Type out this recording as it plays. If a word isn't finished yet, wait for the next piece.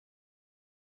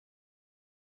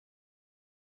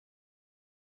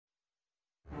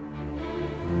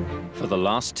the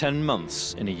last 10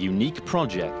 months, in a unique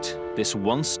project, this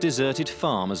once deserted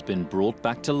farm has been brought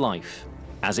back to life,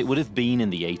 as it would have been in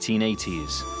the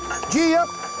 1880s. Gee up!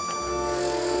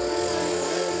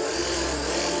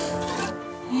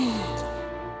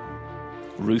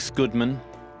 Ruth Goodman,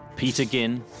 Peter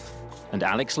Ginn, and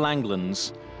Alex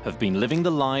Langlands have been living the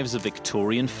lives of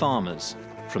Victorian farmers,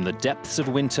 from the depths of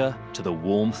winter to the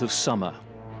warmth of summer,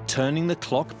 turning the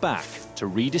clock back to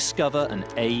rediscover an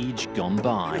age gone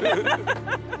by.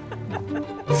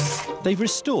 They've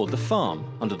restored the farm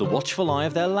under the watchful eye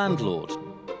of their landlord,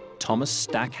 Thomas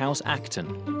Stackhouse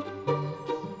Acton.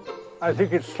 I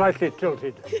think it's slightly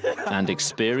tilted. And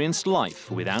experienced life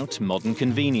without modern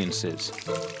conveniences.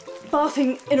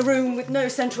 Bathing in a room with no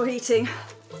central heating.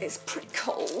 It's pretty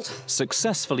cold.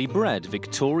 Successfully bred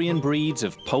Victorian breeds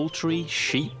of poultry,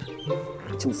 sheep,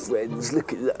 Little friends,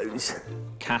 look at those.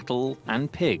 cattle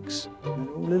and pigs. They're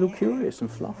all a little curious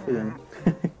and fluffy and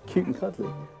cute and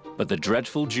cuddly. But the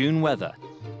dreadful June weather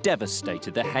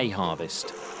devastated the hay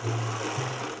harvest.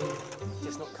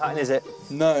 It's not cutting, is it?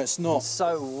 No, it's not. It's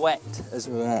so wet.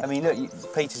 I mean,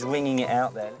 look, Peter's wringing it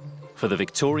out there. For the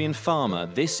Victorian farmer,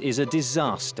 this is a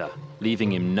disaster,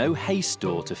 leaving him no hay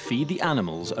store to feed the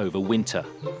animals over winter.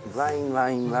 Rain,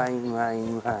 rain, rain,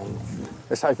 rain, rain.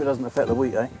 Let's hope it doesn't affect the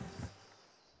wheat, eh?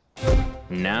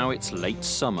 Now it's late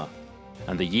summer,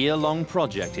 and the year-long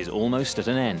project is almost at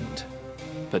an end.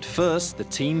 But first, the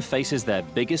team faces their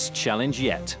biggest challenge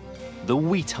yet, the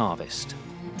wheat harvest.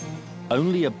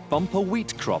 Only a bumper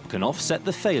wheat crop can offset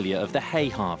the failure of the hay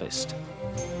harvest.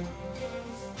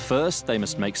 First, they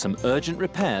must make some urgent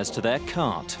repairs to their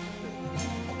cart.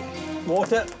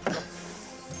 Water.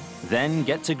 Then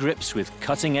get to grips with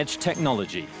cutting-edge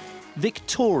technology,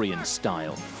 Victorian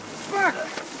style.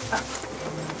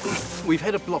 We've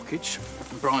had a blockage.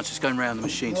 Brian's just going around the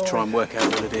machine to try and work out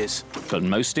what it is. But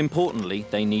most importantly,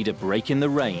 they need a break in the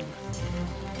rain.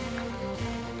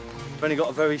 We've only got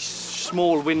a very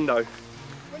small window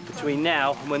between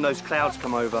now and when those clouds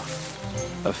come over.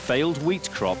 A failed wheat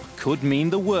crop could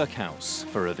mean the workhouse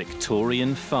for a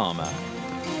Victorian farmer.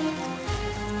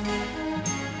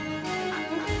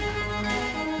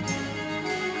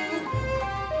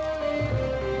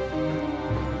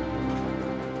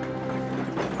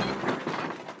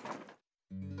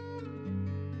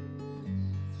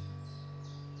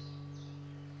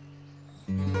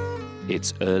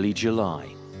 It's early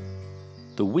July.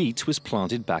 The wheat was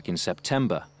planted back in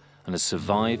September and has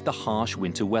survived the harsh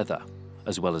winter weather,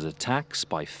 as well as attacks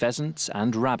by pheasants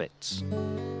and rabbits.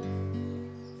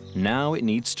 Now it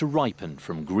needs to ripen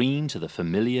from green to the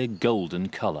familiar golden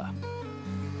colour.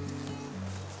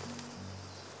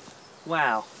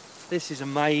 Wow, this is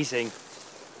amazing.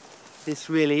 This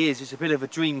really is. It's a bit of a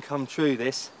dream come true,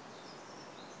 this.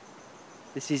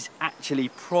 This is actually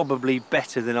probably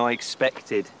better than I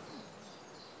expected.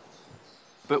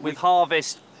 But with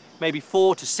harvest maybe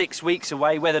 4 to 6 weeks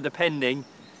away, weather depending,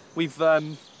 we've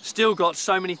still got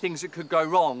so many things that could go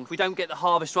wrong. If we don't get the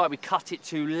harvest right, we cut it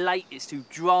too late, it's too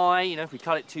dry. You know, if we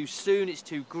cut it too soon, it's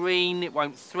too green, it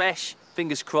won't thresh.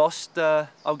 Fingers crossed,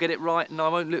 I'll get it right and I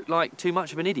won't look like too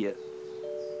much of an idiot.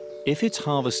 If it's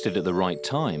harvested at the right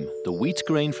time, the wheat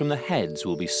grain from the heads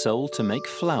will be sold to make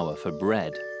flour for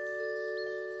bread.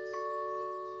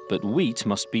 But wheat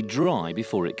must be dry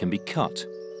before it can be cut.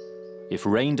 If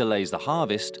rain delays the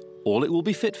harvest, all it will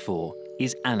be fit for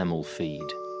is animal feed.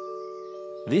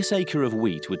 This acre of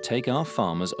wheat would take our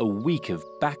farmers a week of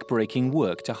back-breaking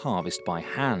work to harvest by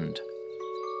hand.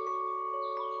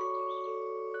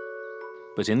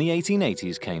 But in the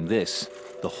 1880s came this,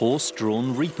 the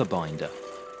horse-drawn reaper binder.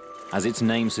 As its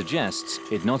name suggests,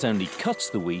 it not only cuts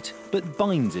the wheat, but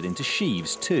binds it into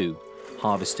sheaves too,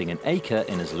 harvesting an acre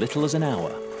in as little as an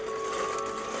hour.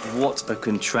 What a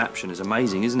contraption. It's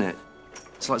amazing, isn't it?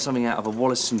 It's like something out of a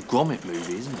Wallace and Gromit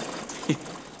movie, isn't it?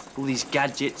 All these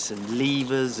gadgets and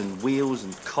levers and wheels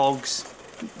and cogs.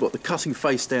 What, the cutting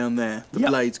face down there, the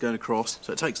blade's going across,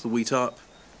 so it takes the wheat up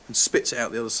and spits it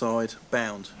out the other side,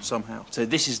 bound somehow. So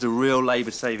this is the real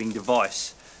labour-saving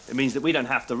device. It means that we don't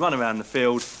have to run around the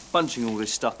field, bunching all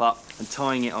this stuff up and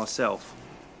tying it ourselves.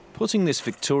 Putting this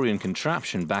Victorian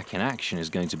contraption back in action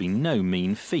is going to be no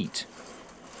mean feat.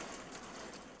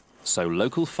 So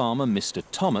local farmer Mr.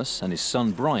 Thomas and his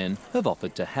son Brian have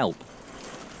offered to help.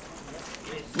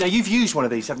 Now, you've used one of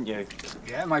these, haven't you?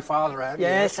 Yeah, my father had.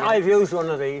 Yes, I've used one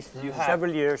of these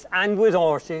several years, and with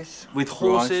horses. With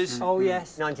horses? Oh,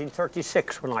 yes.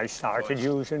 1936 when I started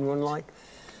using one like.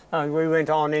 And we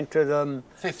went on into the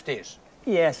 50s.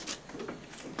 Yes.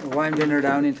 Winding her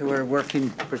down into her working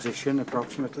position,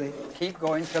 approximately. Keep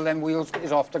going till them wheels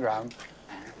is off the ground.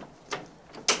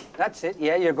 That's it.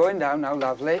 Yeah, you're going down now,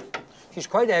 lovely. She's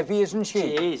quite heavy, isn't she?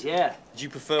 She is, yeah. Do you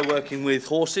prefer working with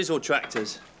horses or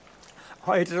tractors?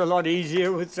 Oh, it was a lot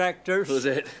easier with tractors. Was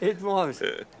it? It was.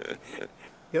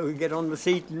 You would get on the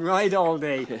seat and ride all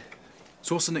day.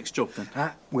 So what's the next job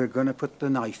then? We're going to put the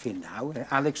knife in now.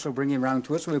 Alex will bring him round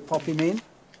to us. We'll pop him in.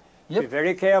 Be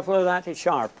very careful of that, it's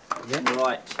sharp. Yeah.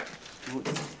 Right.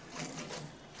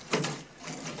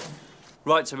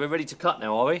 Right, so we're ready to cut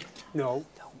now, are we? No.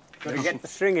 Got to get the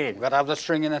string in. We've got to have the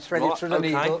string in and thread Right, it through the okay.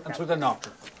 needle and through the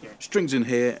knocker. String's in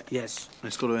here, Yes. and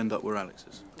it's got to end up where Alex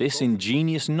is. This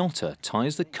ingenious knotter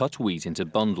ties the cut wheat into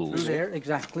Through bundles. there,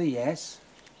 exactly, yes.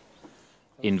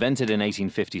 Invented in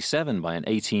 1857 by an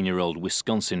 18-year-old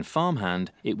Wisconsin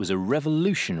farmhand, it was a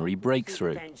revolutionary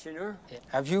breakthrough. Tensioner.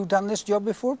 Have you done this job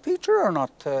before, Peter, or not?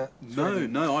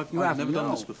 No, I've never haven't, done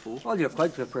no. this before. Well, you're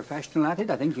quite a professional at it.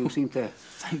 I think you seem to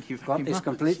Thank you got very this much.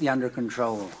 completely under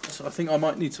control. So I think I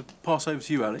might need to pass over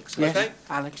to you, Alex. Yes, Okay.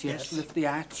 Alex, yes. Lift the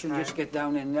hatch and just get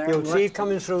down in there. You'll see it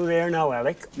coming through there now,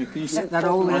 Alec. Can you see that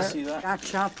hole I there, see that.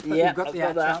 hatch up. Yeah, You've got I've the got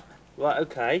hatch that. up. Right,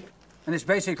 okay. And it's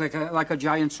basically like a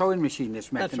giant sewing machine, this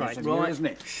That's mechanism, right. here, Right. isn't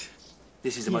it?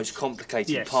 This is the most complicated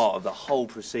Yes. part of the whole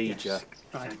procedure.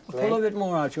 Right. Pull a bit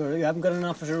more out, Shirley. You haven't got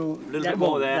enough through. A little bit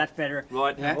more there. That's better.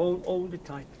 Right. Yeah. Hold it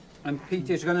tight. And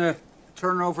Peter's going to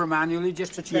turn over manually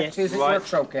just to check Yes. see if it Right.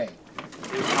 works okay.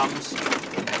 Here it comes.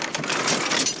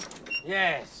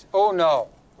 Yes. Oh, no.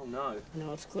 Oh no.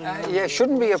 No, it's clear. Yeah,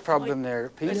 shouldn't be a problem there,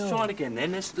 Pete. Let's try it again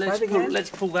then. Let's it again.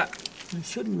 let's pull that. It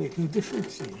shouldn't make any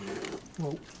difference.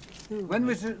 No. When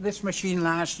was this machine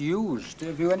last used?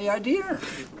 Have you any idea?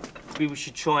 Maybe we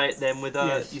should try it then with a.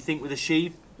 Yes. You think with a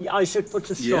sheave? Yeah, I should put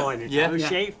the straw in it. Yeah. now, Yeah.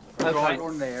 Shave. Okay.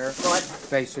 On there,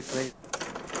 basically.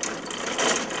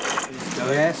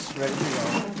 Yes, ready to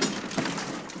go.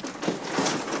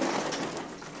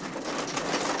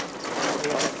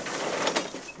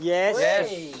 Yes.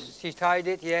 Yes, she tied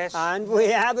it, yes. And we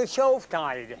have a shove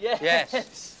tied.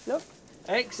 Yes. Look,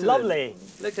 Excellent. lovely.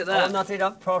 Look at All that. knotted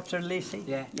up properly, see?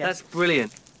 Yeah. That's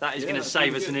brilliant. That is going to that's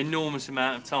save really us an enormous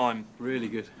amount of time. Really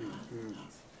good.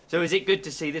 So is it good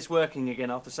to see this working again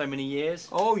after so many years?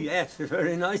 Oh, yes. It's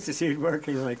very nice to see it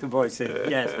working like the boy said.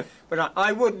 Yes. But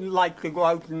I wouldn't like to go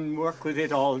out and work with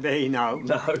it all day now.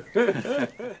 No.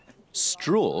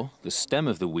 Straw, the stem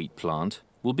of the wheat plant,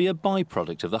 will be a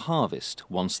byproduct of the harvest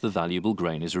once the valuable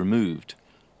grain is removed.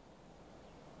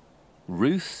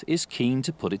 Ruth is keen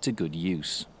to put it to good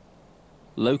use.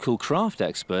 Local craft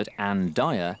expert Anne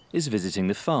Dyer is visiting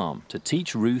the farm to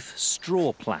teach Ruth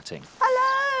straw plaiting.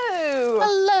 Hello!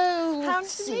 Hello. How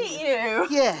to meet you.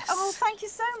 Yes. Oh, thank you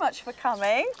so much for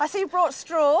coming. I see you brought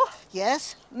straw.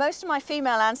 Yes. Most of my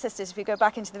female ancestors, if you go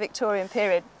back into the Victorian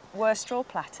period, were straw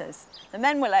platters. The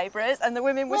men were labourers and the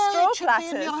women were Well, straw it should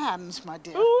platters. be in your hands, my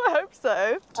dear. Oh, I hope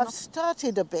so. I've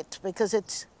started a bit because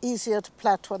it's easier to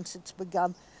plait once it's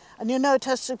begun. And you know it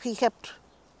has to be kept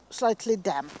slightly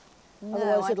damp,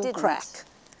 otherwise I it'll didn't. crack.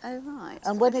 Oh, right.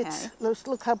 And when okay. it's,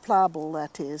 look how pliable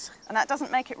that is. And that doesn't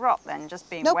make it rot then, just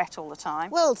being Nope. wet all the time?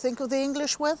 Well, think of the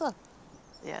English weather.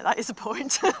 Yeah, that is a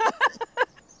point.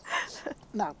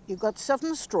 Now, you've got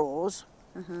 7 straws,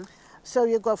 so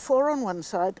you've got 4 on one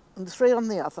side and 3 on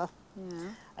the other.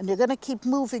 And you're going to keep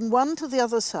moving one to the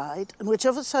other side, and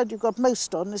whichever side you've got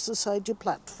most on is the side you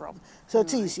plait from. So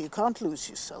it's easy, you can't lose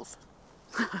yourself.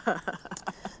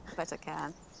 Bet I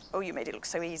can. Oh, you made it look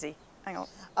so easy. Hang on.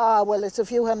 Ah, well, it's a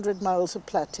few hundred miles of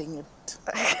plaiting. It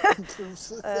improves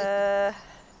the thing.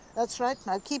 That's right.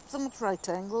 Now keep them at right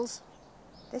angles.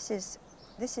 This is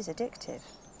addictive.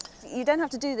 You don't have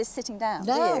to do this sitting down,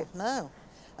 do No, you? no.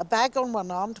 A bag on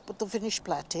one arm to put the finished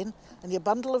plait in, and your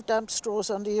bundle of damp straws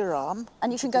under your arm.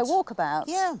 And you can go walkabout.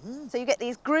 Yeah. So you get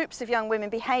these groups of young women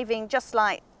behaving just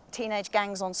like teenage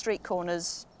gangs on street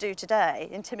corners do today,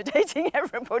 intimidating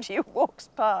everybody who walks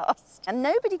past. And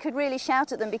nobody could really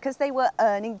shout at them because they were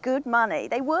earning good money.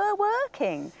 They were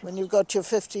working. When you've got your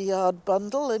 50-yard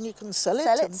bundle, then you can sell it.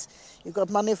 Sell it. And you've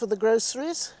got money for the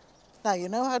groceries. Now, you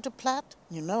know how to plait,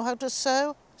 you know how to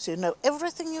sew, so you know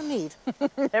everything you need.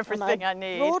 Everything I and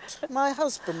need. brought my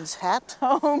husband's hat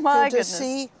Oh my to goodness.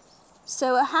 see.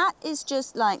 So a hat is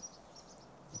just like,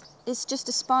 it's just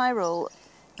a spiral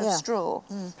of Yeah. straw,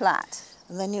 plait.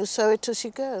 And then you sew it as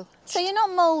you go. So you're not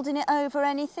moulding it over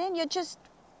anything, you're just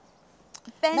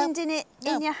bending it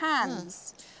in No. your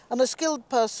hands. And a skilled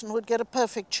person would get a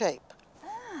perfect shape.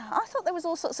 I thought there was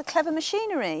all sorts of clever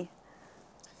machinery.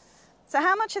 So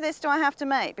how much of this do I have to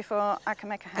make before I can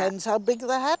make a hat? Depends how big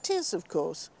the hat is, of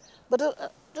course.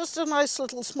 But just a nice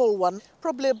little small one,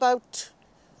 probably about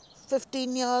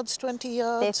 15 yards, 20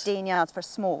 yards. 15 yards for a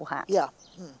small hat. Yeah.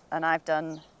 And I've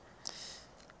done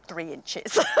 3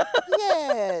 inches.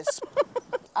 Yes.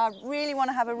 I really want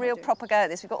to have a real proper go at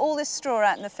this. We've got all this straw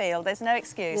out in the field. There's no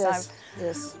excuse. Yes,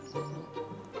 yes.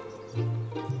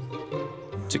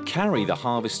 To carry the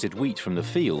harvested wheat from the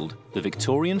field, the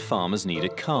Victorian farmers need a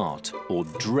cart, or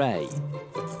dray.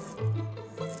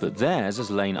 But theirs has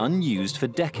lain unused for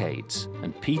decades,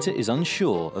 and Peter is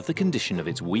unsure of the condition of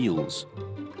its wheels.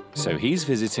 So he's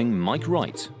visiting Mike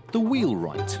Wright, the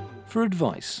wheelwright, for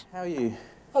advice. How are you?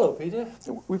 Hello, Peter.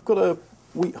 We've got a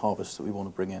wheat harvest that we want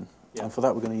to bring in, and for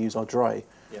that we're going to use our dray.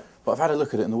 Yeah. But I've had a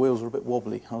look at it and the wheels are a bit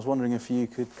wobbly. I was wondering if you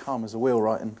could come as a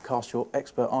wheelwright and cast your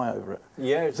expert eye over it.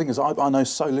 Yeah. The thing is, I know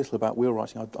so little about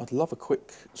wheelwrighting. I'd love a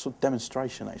quick sort of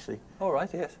demonstration, actually. All right,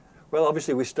 yes. Well,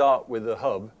 obviously we start with the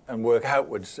hub and work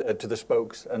outwards to the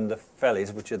spokes and the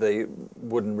fellies, which are the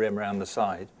wooden rim around the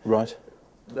side. Right.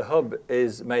 The hub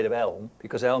is made of elm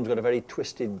because elm's got a very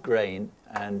twisted grain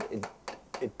and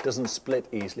it doesn't split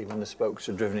easily when the spokes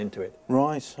are driven into it.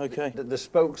 Right, OK. The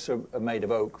spokes are made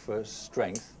of oak for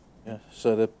strength. Yeah,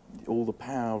 so all the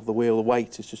power of the wheel, the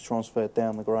weight is just transferred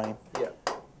down the grain. Yeah.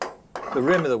 The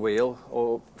rim of the wheel,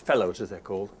 or felloes as they're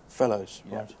called. Fellows,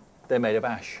 yeah, right. They're made of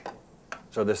ash.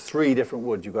 So there's 3 different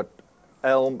woods. You've got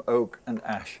elm, oak and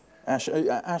ash. Ash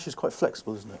is quite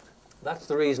flexible, isn't it? That's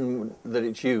the reason that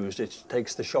it's used. It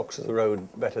takes the shocks of the road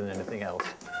better than anything else.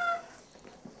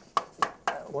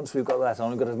 Once we've got that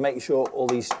on, we've got to make sure all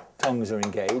these tongues are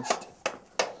engaged.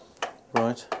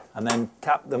 Right. And then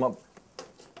tap them up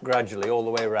gradually all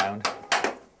the way around,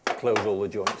 close all the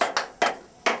joints.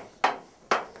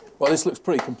 Well, this looks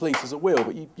pretty complete as a wheel,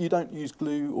 but you don't use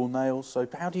glue or nails, so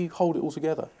how do you hold it all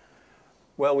together?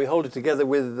 Well, we hold it together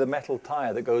with the metal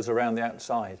tyre that goes around the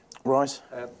outside. Right.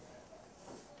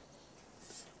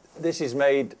 This is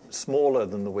made smaller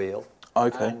than the wheel.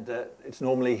 OK. And it's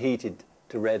normally heated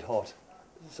to red hot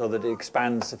so that it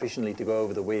expands sufficiently to go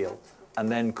over the wheel,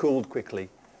 and then cooled quickly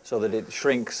so that it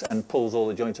shrinks and pulls all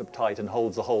the joints up tight and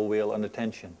holds the whole wheel under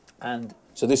tension. And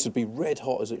so this would be red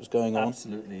hot as it was going on?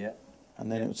 Absolutely, yeah.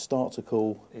 And then it would start to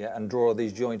cool? Yeah, and draw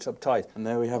these joints up tight. And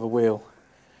there we have a wheel.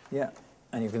 Yeah,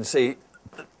 and you can see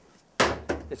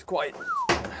it's quite...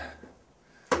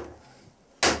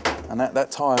 And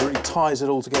that tyre really ties it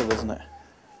all together, doesn't it?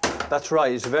 That's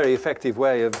right, it's a very effective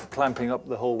way of clamping up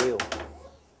the whole wheel.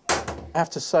 I have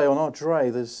to say, on our dray,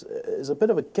 there's a bit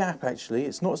of a gap, actually.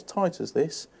 It's not as tight as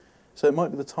this, so it might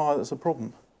be the tyre that's a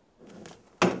problem.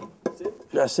 That's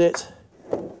it. That's it.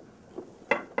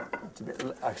 It's a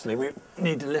bit, actually, we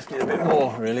need to lift it a bit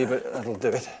more, really, but that'll do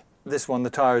it. This one, the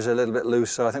tyre is a little bit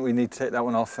loose, so I think we need to take that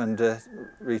one off and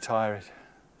re-tyre it.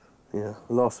 Yeah,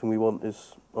 the last thing we want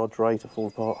is our dray to fall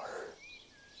apart.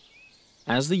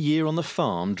 As the year on the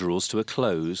farm draws to a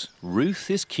close, Ruth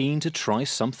is keen to try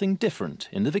something different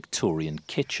in the Victorian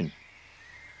kitchen.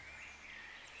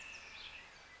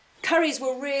 Curries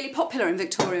were really popular in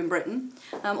Victorian Britain.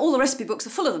 All the recipe books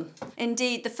are full of them.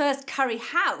 Indeed, the first curry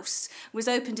house was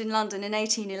opened in London in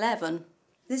 1811.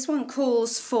 This one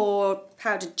calls for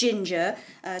powdered ginger,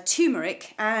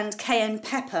 turmeric and cayenne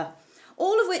pepper,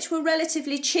 all of which were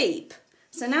relatively cheap.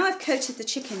 So now I've coated the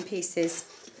chicken pieces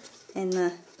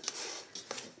in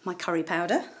my curry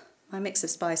powder, my mix of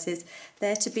spices.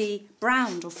 They're to be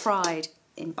browned or fried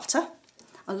in butter,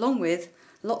 along with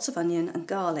lots of onion and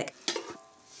garlic.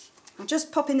 I'm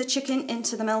just popping the chicken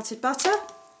into the melted butter,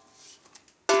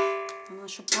 and I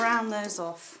shall brown those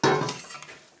off.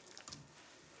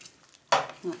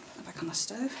 Now, back on the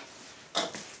stove.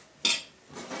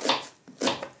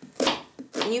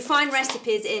 And you find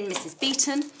recipes in Mrs.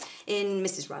 Beeton, in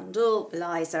Mrs. Rundle,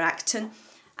 Eliza Acton,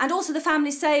 and also the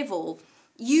Family Save All,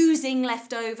 using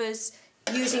leftovers,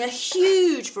 using a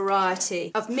huge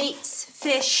variety of meats,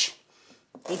 fish,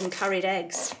 even curried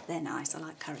eggs. They're nice, I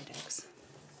like curried eggs.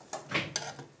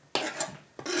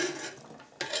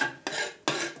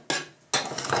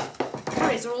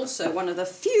 Curries are also one of the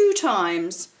few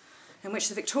times in which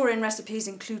the Victorian recipes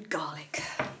include garlic.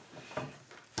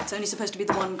 It's only supposed to be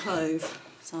the one clove,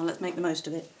 so let's make the most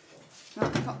of it.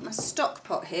 Right, I've got my stock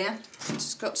pot here. I've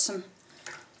just got some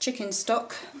chicken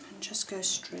stock and just go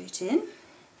straight in.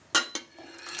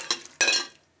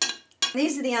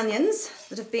 These are the onions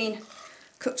that have been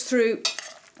cooked through,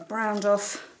 browned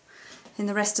off in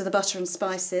the rest of the butter and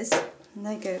spices. And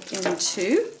they go in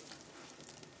too.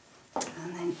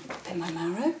 And then in my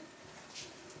marrow.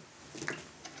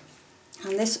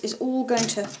 And this is all going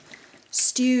to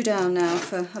stew down now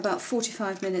for about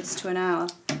 45 minutes to an hour.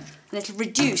 And it'll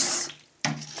reduce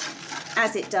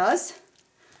as it does,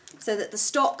 so that the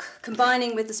stock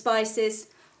combining with the spices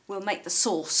will make the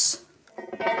sauce.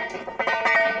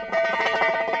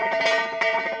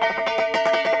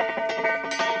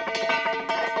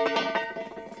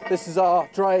 This is our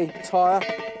dray tyre.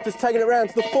 Just taking it round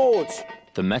to the forge.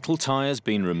 The metal tyre's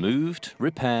been removed,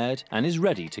 repaired, and is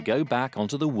ready to go back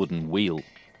onto the wooden wheel.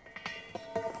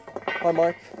 Hi,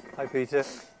 Mike. Hi, Peter.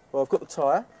 Well, I've got the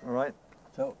tyre. All right.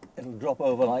 So it'll drop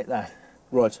over like that.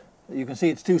 Right. You can see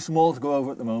it's too small to go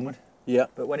over at the moment. Yeah.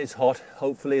 But when it's hot,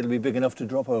 hopefully it'll be big enough to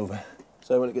drop over.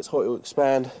 So when it gets hot, it'll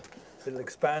expand. It'll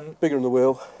expand. Bigger in the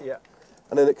wheel. Yeah.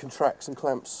 And then it contracts and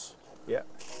clamps. Yeah.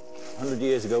 100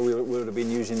 years ago, we would have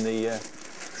been using the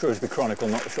Shrewsbury Chronicle,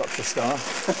 not the Shropshire Star.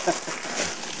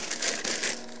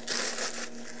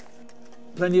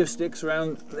 Plenty of sticks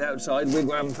around the outside,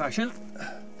 wigwam fashion.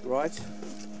 Right.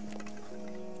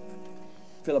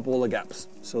 Fill up all the gaps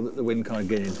so that the wind can't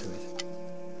get into it.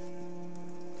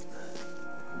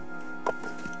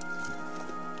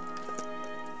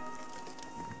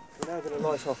 We're now going to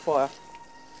light our fire.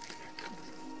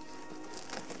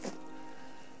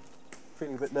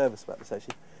 Feeling a bit nervous about this,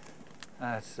 actually.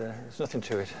 There's nothing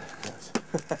to it.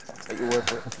 I'll take your word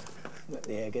for it. Let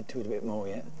the air get to it a bit more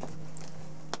yet.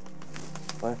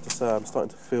 I have to say, I'm starting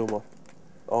to feel my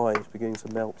eyes beginning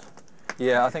to melt.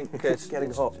 Yeah, I think it's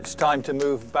getting hot. It's time to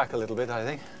move back a little bit, I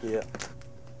think. Yeah.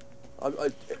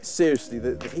 Seriously,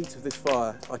 the heat of this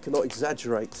fire, I cannot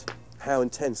exaggerate how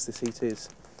intense this heat is.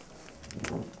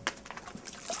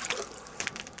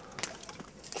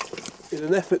 In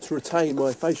an effort to retain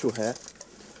my facial hair,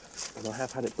 and I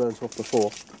have had it burnt off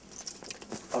before,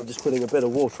 I'm just putting a bit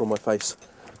of water on my face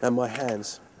and my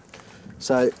hands.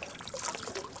 So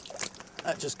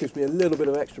that just gives me a little bit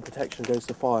of extra protection against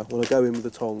the fire when I go in with the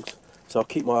tongs. So I'll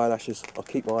keep my eyelashes, I'll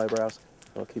keep my eyebrows,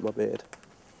 and I'll keep my beard.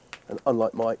 And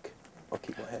unlike Mike, I'll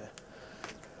keep my hair.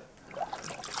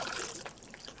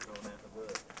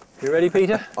 You ready,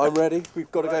 Peter? I'm ready.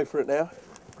 We've got to go for it now.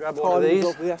 Grab one of these.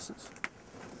 Of the essence.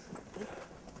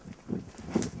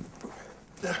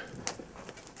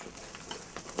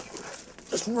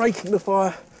 Just raking the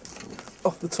fire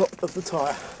off the top of the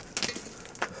tyre.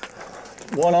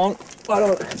 One on. One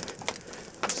on.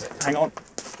 Hang on.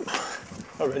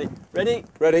 Oh, ready? Ready?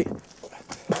 Ready.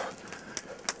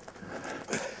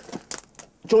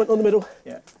 Joint on the middle.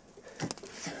 Yeah.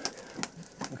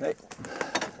 Okay.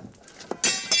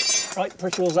 Right,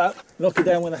 push yours out. Knock it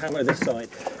down with a hammer this side.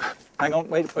 Hang on,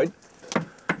 wait. Do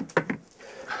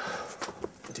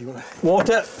you want to...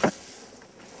 Water.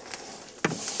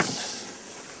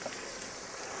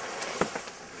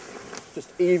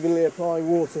 Just evenly applying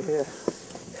water here.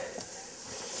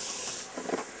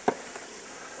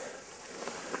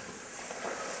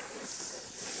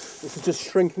 This is just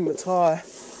shrinking the tyre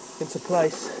into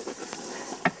place.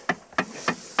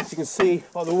 As you can see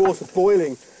by the water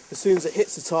boiling, as soon as it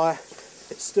hits the tyre,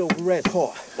 it's still red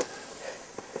hot.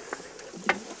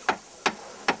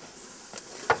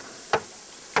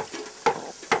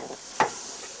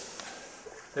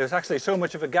 There's actually so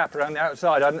much of a gap around the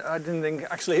outside. I didn't think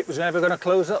actually it was ever going to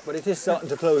close up, but it is starting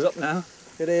to close up now.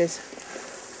 It is.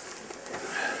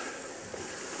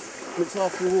 It's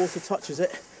after the water touches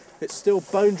it, it's still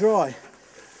bone dry.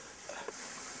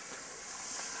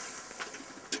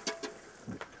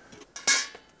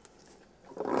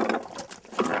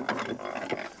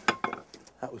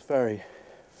 That was very,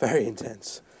 very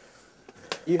intense.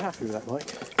 Are you happy with that, Mike?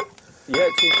 Yeah,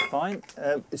 it seems fine.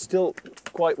 It's still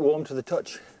quite warm to the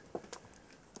touch.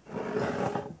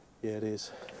 Yeah, it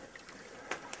is.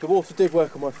 The water did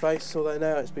work on my face, although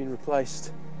now it's been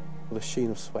replaced with a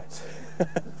sheen of sweat.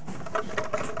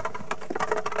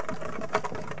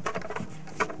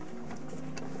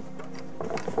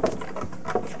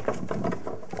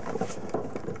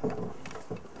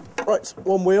 Right,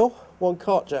 one wheel, one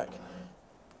cart jack.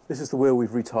 This is the wheel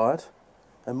we've retired,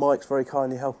 and Mike's very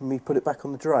kindly helping me put it back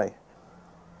on the dray.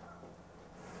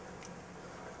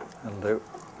 That'll do.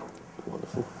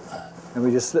 Wonderful. And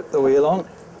we just slip the wheel on.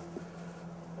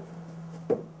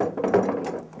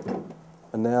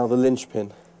 And now the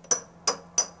linchpin.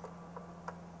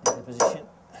 Position.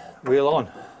 Wheel on.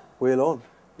 Wheel on.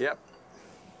 Yep.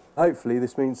 Hopefully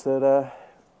this means that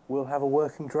we'll have a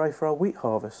working dray for our wheat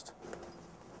harvest.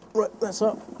 Right, that's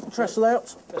up. Trestle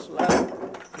out. Trestle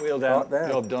out. Wheel down. Right there.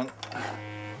 Job done.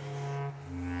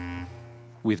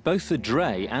 With both the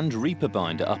dray and reaper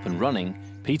binder up and running,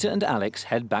 Peter and Alex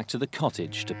head back to the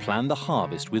cottage to plan the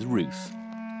harvest with Ruth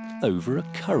over a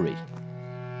curry.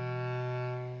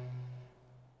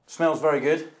 Smells very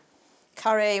good.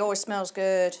 Curry always smells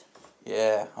good.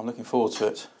 Yeah, I'm looking forward to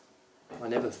it. I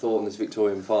never thought on this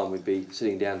Victorian farm we'd be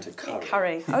sitting down to curry.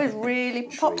 Curry. Oh, it's really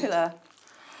popular.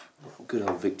 Good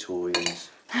old Victorians.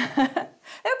 They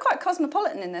were quite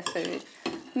cosmopolitan in their food.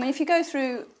 I mean, if you go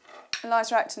through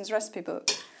Eliza Acton's recipe book,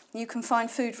 you can find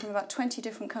food from about 20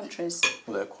 different countries.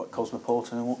 Well, they're quite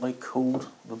cosmopolitan in what they called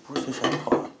the British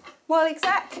Empire. Well,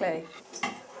 exactly.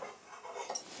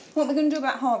 What are we going to do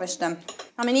about harvest then?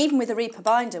 I mean, even with a reaper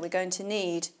binder, we're going to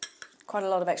need quite a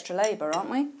lot of extra labour, aren't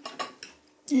we?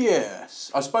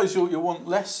 Yes. I suppose you'll want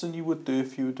less than you would do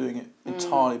if you were doing it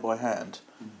entirely by hand,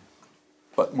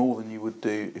 but more than you would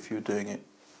do if you were doing it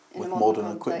with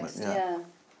modern equipment. Yeah.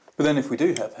 But then if we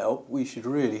do have help, we should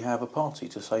really have a party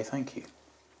to say thank you.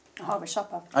 A harvest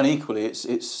supper. And equally, it's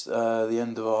the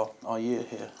end of our year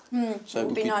here. So it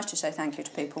would be nice to say thank you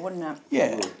to people, wouldn't it?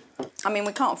 Yeah. I mean,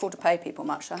 we can't afford to pay people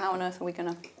much, so how on earth are we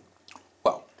going to...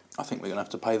 Well, I think we're going to have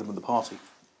to pay them with the party.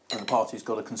 And the party's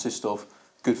got to consist of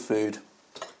good food,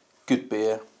 good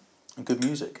beer and good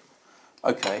music.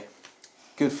 OK,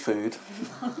 good food,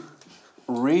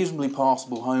 reasonably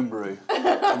passable homebrew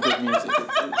and good music.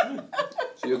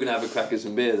 So you're going to have a crack at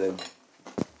some beer then?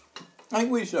 I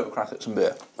think we should have a crack at some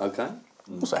beer. OK.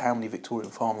 Also, how many Victorian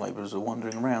farm labourers are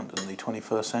wandering around in the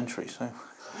 21st century, so...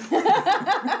 They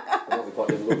might be quite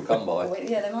difficult to come by.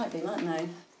 Yeah, they might be, mightn't they?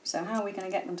 So how are we going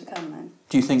to get them to come then?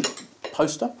 Do you think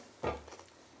poster?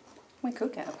 We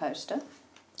could get a poster.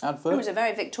 Advert? It was a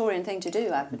very Victorian thing to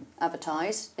do,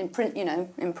 advertise. In print, you know,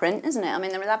 in print, isn't it? I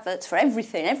mean, there are adverts for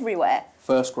everything, everywhere.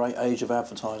 First great age of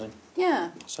advertising.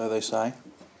 Yeah. So they say.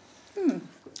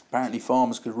 Apparently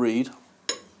farmers could read.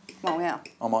 Well, yeah.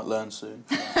 I might learn soon.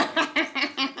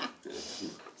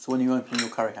 So when are you opening your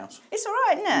curry house? It's all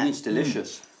right, isn't it? It's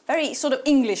delicious. Very sort of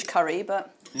English curry,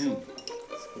 but...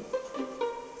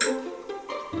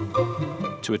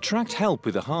 To attract help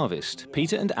with the harvest,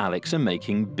 Peter and Alex are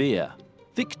making beer,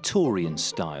 Victorian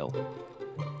style.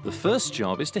 The first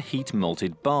job is to heat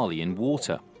malted barley in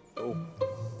water. Oh,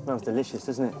 smells delicious,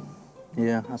 doesn't it?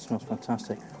 Yeah, that smells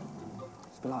fantastic.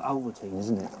 It's a bit like Ovaltine,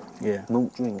 isn't it? Yeah.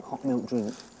 Malt drink, hot milk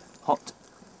drink. Hot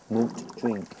malt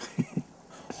drink.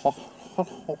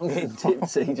 I'm getting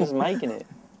tipsy just making it.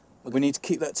 We need to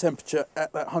keep that temperature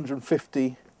at that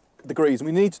 150 degrees, and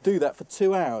we need to do that for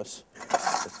 2 hours.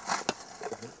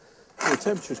 The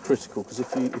temperature is critical because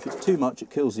if it's too much,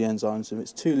 it kills the enzymes. If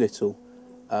it's too little,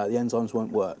 the enzymes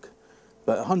won't work.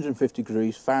 But 150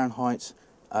 degrees Fahrenheit,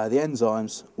 the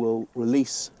enzymes will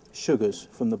release sugars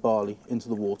from the barley into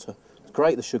the water to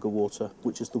create the sugar water,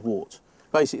 which is the wort.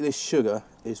 Basically, this sugar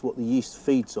is what the yeast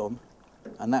feeds on,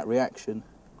 and that reaction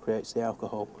creates the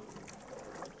alcohol.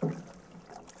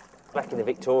 Back in the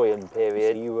Victorian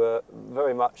period, you were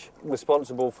very much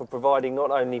responsible for providing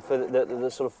not only for the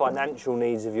sort of financial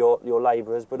needs of your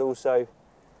labourers, but also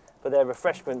for their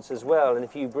refreshments as well. And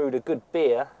if you brewed a good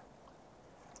beer,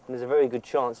 there's a very good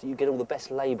chance that you get all the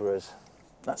best labourers.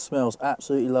 That smells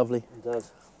absolutely lovely. It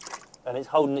does. And it's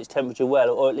holding its temperature well,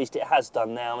 or at least it has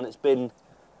done now, and it's been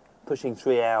pushing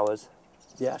 3 hours.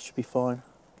 Yeah, it should be fine.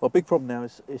 Well, big problem now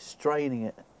is straining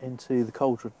it into the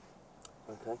cauldron.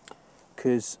 Okay.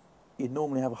 Because you'd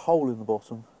normally have a hole in the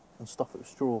bottom and stuff it with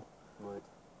straw. Right.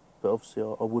 But obviously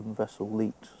our wooden vessel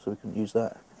leaked, so we couldn't use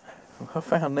that. I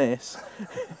found this.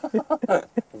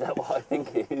 Is that what I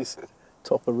think it is?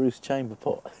 Top of Ruth's chamber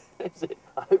pot. Is it?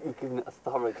 I hope you've given it a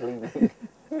thorough cleaning.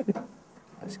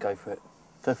 Let's go for it.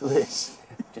 Go for this.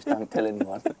 Just don't tell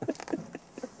anyone.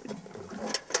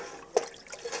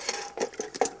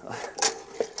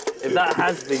 If that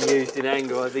has been used in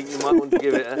anger, I think you might want to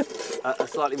give it a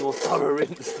slightly more thorough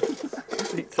rinse.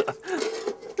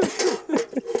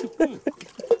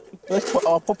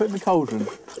 I'll pop it in the cauldron.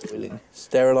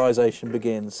 Sterilisation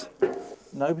begins.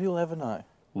 Nobody will ever know.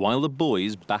 While the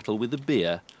boys battle with the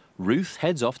beer, Ruth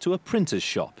heads off to a printer's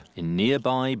shop in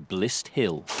nearby Blist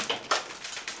Hill.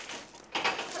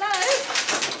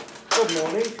 Hello. Good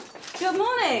morning. Good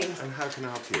morning. And how can I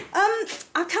help you?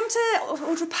 I've come to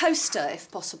order a poster,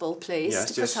 if possible, please,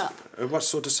 Yes, to put up. What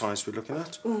sort of size are we looking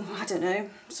at? Oh, I don't know,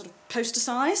 sort of poster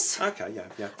size. Okay,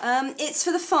 yeah. It's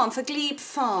for the farm, for Glebe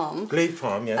Farm. Glebe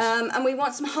Farm, yes. And we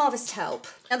want some harvest help.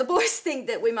 Now, the boys think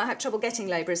that we might have trouble getting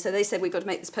labourers, so they said we've got to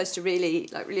make this poster really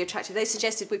attractive. They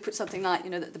suggested we put something like,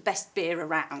 that the best beer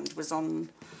around was on...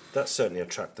 That certainly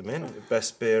attract them in. The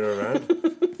best beer around.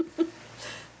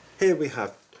 Here we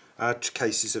have our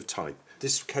cases of type.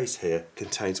 This case here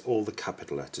contains all the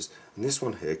capital letters, and this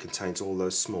one here contains all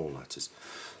those small letters.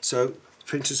 So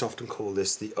printers often call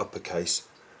this the uppercase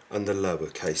and the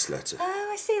lowercase letter. Oh,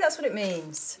 I see, that's what it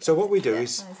means. So what we do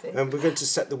is, we're going to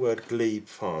set the word Glebe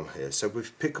Farm here. So we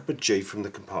pick up a G from the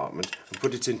compartment and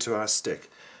put it into our stick.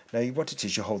 Now what it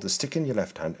is, you hold the stick in your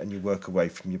left hand and you work away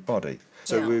from your body.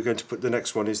 So we're going to put the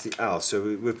next one is the L.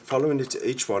 So we're following it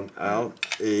each one, L,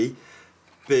 E,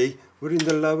 B. We're in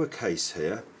the lowercase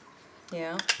here.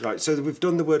 Yeah. Right, so we've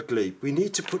done the word glebe. We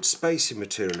need to put spacing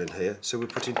material in here, so we're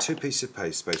putting 2 pieces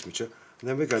of space material, and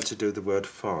then we're going to do the word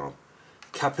farm.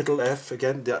 Capital F,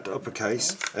 again, that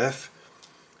uppercase, F,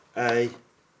 A,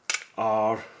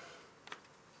 R,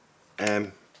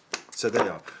 M. So there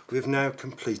you are. We've now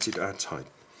completed our type.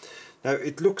 Now,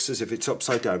 it looks as if it's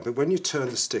upside down, but when you turn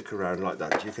the stick around like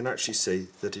that, you can actually see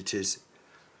that it is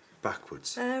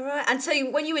backwards. Right. And so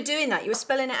when you were doing that, you were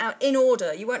spelling it out in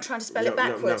order. You weren't trying to spell it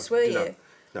backwards, were you?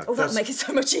 No. Oh, that would make it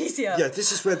so much easier. Yeah,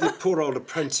 this is where the poor old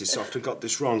apprentice often got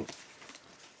this wrong.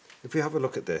 If we have a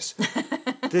look at this,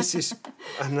 this is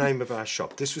a name of our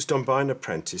shop. This was done by an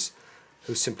apprentice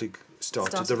who simply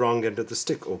started the wrong end of the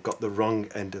stick or got the wrong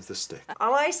end of the stick.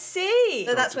 Oh, I see.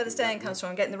 So that's where the staying comes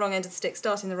from, getting the wrong end of the stick,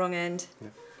 starting the wrong end. Yeah.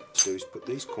 Do is put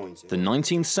these coins in. The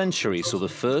 19th century saw the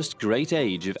first great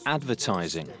age of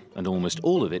advertising, and almost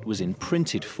all of it was in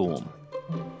printed form.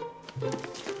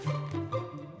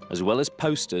 As well as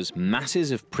posters,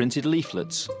 masses of printed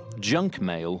leaflets, junk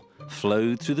mail,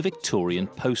 flowed through the Victorian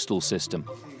postal system.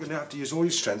 You're going to have to use all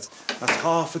your strength. That's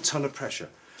half a ton of pressure.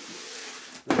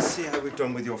 Let's see how we've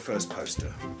done with your first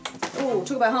poster. Oh,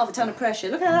 talk about half a ton of pressure.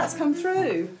 Look how that's come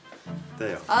through.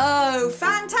 There. Oh,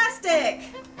 fantastic!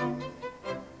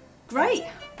 Great.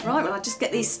 Right, well, I'll just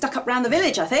get these stuck up round the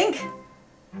village, I think.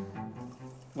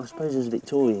 I suppose as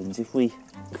Victorians, if we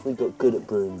got good at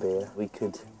brewing beer, we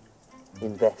could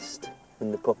invest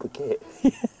in the proper kit.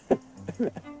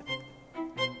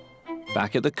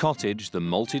 Back at the cottage, the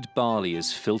malted barley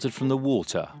is filtered from the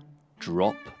water,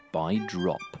 drop by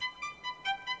drop.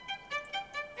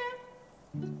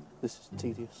 This is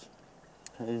tedious.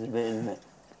 It is a bit, isn't it?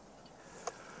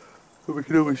 But we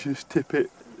can always just tip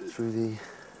it Through the, I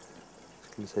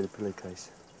was going to say the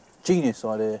pillowcase. Genius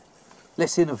idea.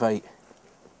 Let's innovate.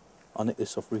 I'll nick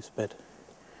this off Ruth's bed.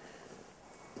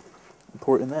 And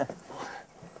pour it in there.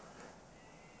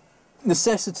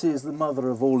 Necessity is the mother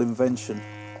of all invention.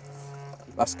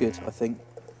 That's good, I think.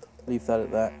 Leave that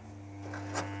at that.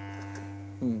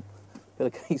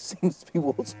 Pillowcase seems to be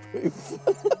waterproof.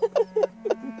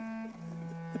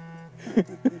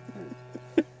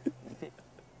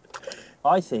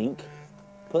 I think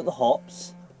put the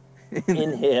hops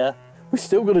in here. We've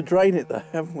still got to drain it though,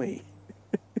 haven't we?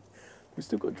 We've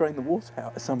still got to drain the water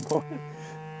out at some point.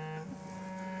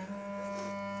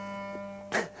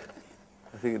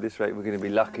 I think at this rate we're going to be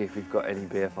lucky if we've got any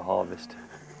beer for harvest.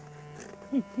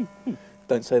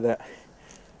 Don't say that.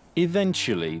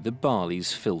 Eventually, the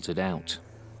barley's filtered out.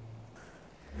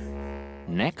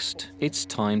 Next, it's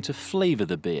time to flavour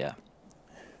the beer.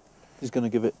 This is going to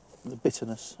give it the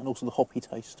bitterness and also the hoppy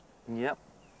taste. Yep.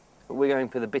 But we're going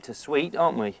for the bittersweet,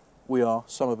 aren't we? We are,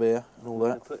 summer beer and all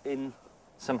that. Put in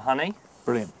some honey.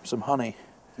 Brilliant, some honey.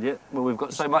 Yeah, well we've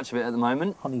got so much of it at the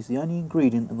moment. Honey's the only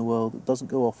ingredient in the world that doesn't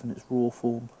go off in its raw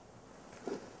form.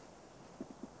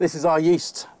 This is our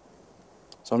yeast.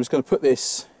 So I'm just going to put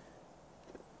this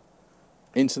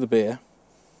into the beer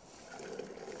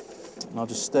and I'll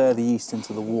just stir the yeast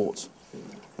into the wort.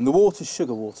 And the wort is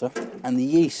sugar water and the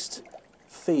yeast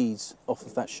feeds off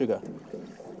of that sugar.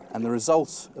 And the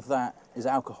result of that is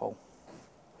alcohol.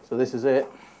 So this is it.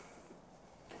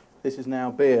 This is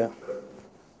now beer.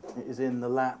 It is in the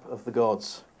lap of the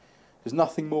gods. There's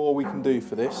nothing more we can do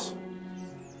for this.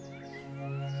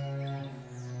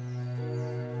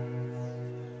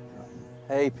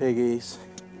 Hey piggies.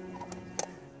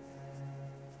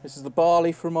 This is the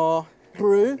barley from our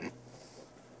brew.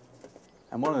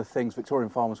 And one of the things Victorian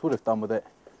farmers would have done with it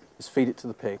is feed it to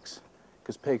the pigs,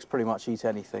 because pigs pretty much eat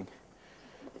anything.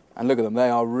 And look at them, they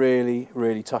are really,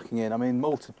 really tucking in. I mean,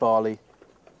 malted barley,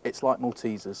 it's like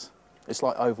Maltesers. It's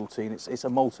like Ovaltine, it's a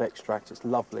malt extract, it's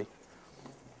lovely.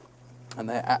 And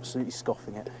they're absolutely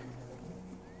scoffing it.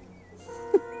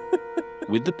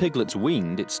 With the piglets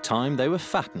weaned, it's time they were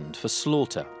fattened for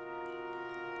slaughter.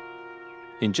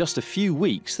 In just a few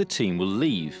weeks, the team will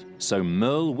leave, so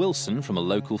Merle Wilson from a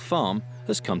local farm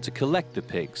has come to collect the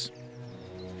pigs.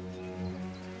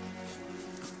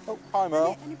 Oh, hi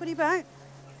Merle. Anybody back?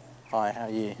 Hi, how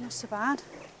are you? Not so bad.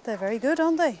 They're very good,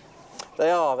 aren't they? They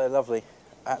are, they're lovely.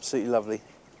 Absolutely lovely.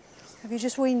 Have you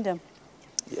just weaned them?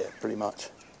 Yeah, pretty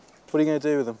much. What are you going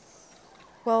to do with them?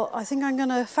 Well, I think I'm going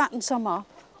to fatten some up,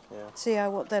 see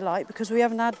what they're like, because we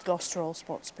haven't had Gloucester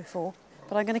spots before.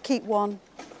 But I'm going to keep one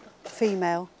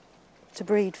female to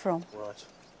breed from. Right.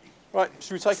 Right,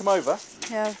 should we take them over?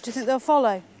 Yeah, do you think they'll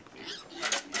follow?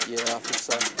 Yeah, I think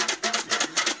so.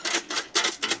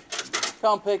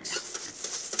 Come on, pigs.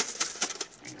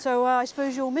 So I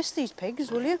suppose you'll miss these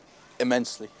pigs, will you?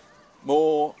 Immensely.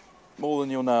 More than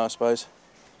you'll know, I suppose.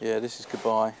 Yeah, this is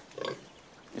goodbye.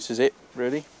 This is it,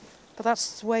 really. But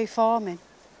that's the way farming.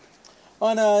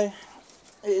 I know.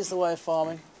 It is the way of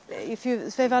farming. If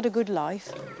they've had a good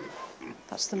life,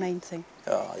 that's the main thing.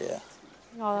 Oh, yeah.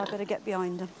 Oh, I better get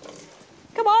behind them.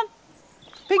 Come on.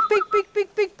 Big, big, big,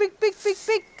 big, big, big, big, big,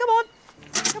 big. Come on.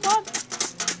 Come on.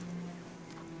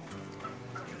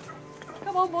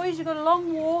 Come on, boys, you've got a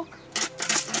long walk.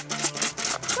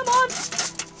 Come on.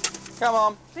 Come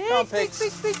on. Big, Come on, big,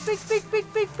 pigs. big, big, big, big,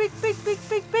 big, big, big, big, big,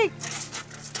 big, big.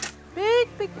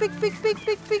 Big, big, big, big, big,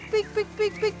 big, big, big, big,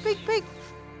 big, big, big, big.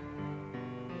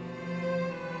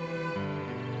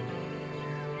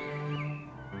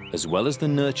 As well as the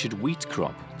nurtured wheat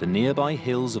crop, the nearby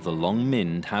hills of the Long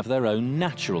Mynd have their own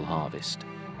natural harvest.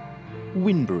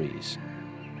 Windberries.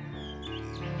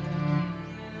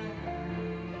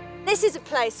 This is a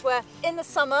place where, in the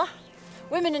summer,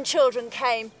 women and children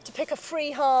came to pick a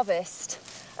free harvest,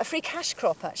 a free cash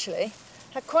crop actually.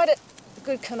 Had quite a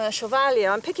good commercial value.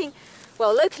 I'm picking,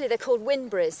 well, locally they're called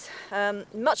windberries. In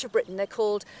much of Britain they're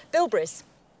called bilberries.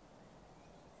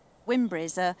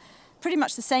 Windberries are pretty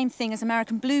much the same thing as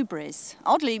American blueberries.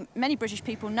 Oddly, many British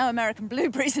people know American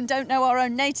blueberries and don't know our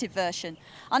own native version.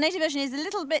 Our native version is a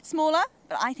little bit smaller,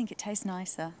 but I think it tastes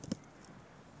nicer.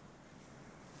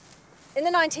 In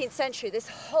the 19th century, this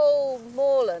whole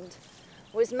moorland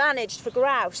was managed for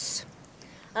grouse,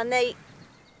 and they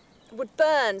would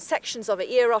burn sections of it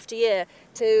year after year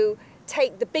to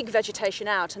take the big vegetation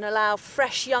out and allow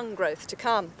fresh young growth to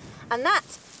come. And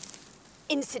that,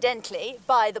 incidentally,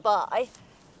 by the by,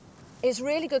 is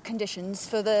really good conditions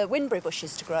for the windberry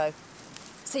bushes to grow.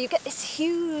 So you get this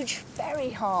huge berry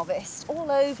harvest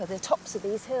all over the tops of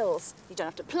these hills. You don't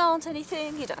have to plant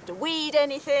anything, you don't have to weed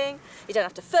anything, you don't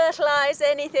have to fertilise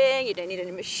anything, you don't need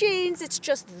any machines, it's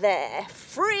just there,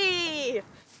 free.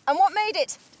 And what made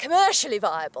it commercially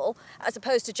viable, as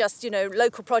opposed to just,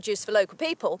 local produce for local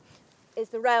people, is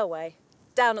the railway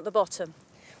down at the bottom,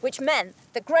 which meant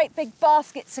that great big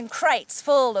baskets and crates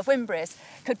full of windberries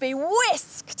could be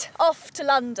whisked off to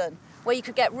London, where you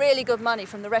could get really good money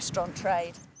from the restaurant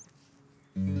trade.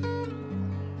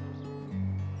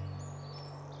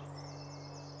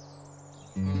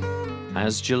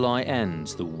 As July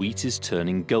ends, the wheat is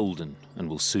turning golden and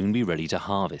will soon be ready to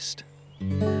harvest.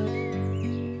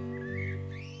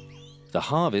 The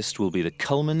harvest will be the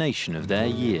culmination of their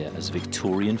year as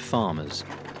Victorian farmers.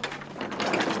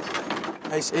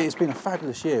 It's been a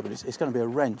fabulous year, but it's going to be a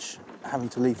wrench having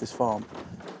to leave this farm.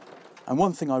 And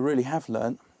one thing I really have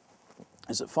learnt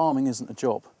is that farming isn't a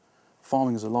job.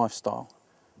 Farming is a lifestyle,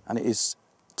 and it is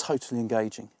totally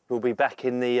engaging. We'll be back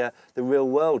in the real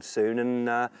world soon, and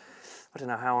I don't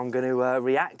know how I'm going to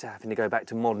react to having to go back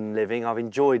to modern living. I've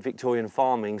enjoyed Victorian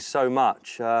farming so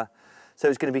much, so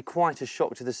it's going to be quite a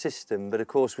shock to the system. But of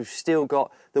course, we've still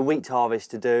got the wheat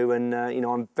harvest to do, and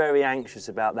I'm very anxious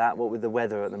about that, what with the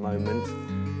weather at the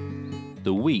moment.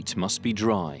 The wheat must be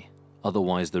dry,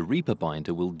 otherwise the reaper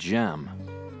binder will jam.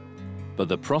 But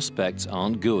the prospects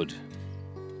aren't good.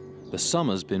 The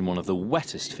summer's been one of the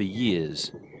wettest for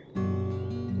years.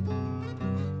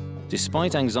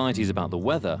 Despite anxieties about the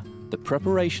weather, the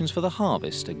preparations for the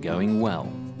harvest are going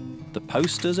well. The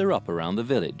posters are up around the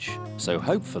village, so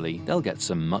hopefully they'll get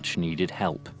some much-needed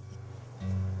help.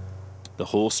 The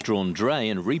horse-drawn dray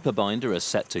and reaper binder are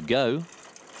set to go,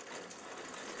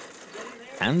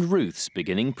 and Ruth's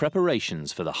beginning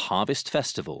preparations for the Harvest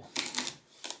Festival,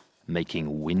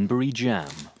 making Windberry jam.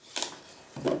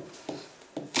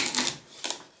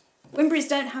 Windberries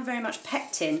don't have very much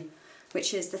pectin,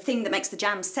 which is the thing that makes the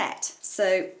jam set.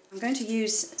 So I'm going to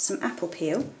use some apple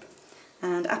peel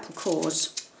and apple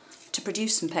cores to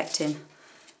produce some pectin.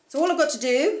 So all I've got to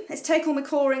do is take all my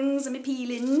corings and my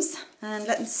peelings and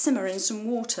let them simmer in some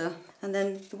water, and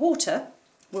then the water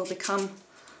will become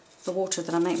the water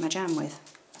that I make my jam with.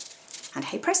 And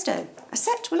hey presto, a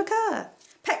set will occur.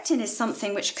 Pectin is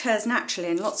something which occurs naturally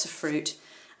in lots of fruit,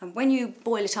 and when you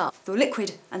boil it up, the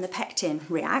liquid and the pectin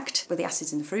react with the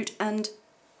acids in the fruit and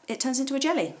it turns into a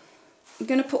jelly. I'm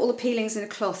going to put all the peelings in a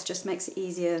cloth, just makes it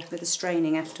easier with the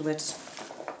straining afterwards.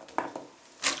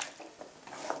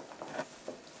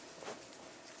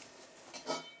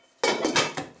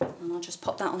 And I'll just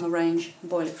pop that on the range and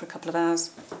boil it for a couple of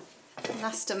hours.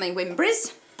 Last of my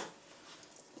windberries.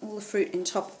 All the fruit in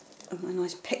top of my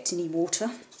nice pectin-y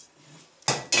water.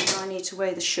 And I need to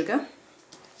weigh the sugar.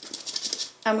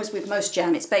 And as with most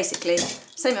jam, it's basically the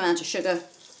same amount of sugar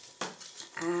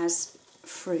as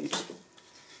fruit.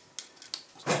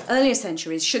 Earlier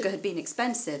centuries, sugar had been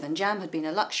expensive and jam had been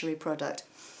a luxury product.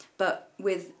 But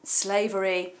with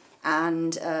slavery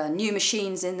and new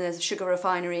machines in the sugar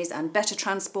refineries and better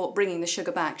transport bringing the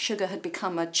sugar back, sugar had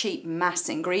become a cheap mass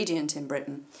ingredient in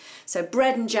Britain. So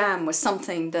bread and jam was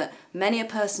something that many a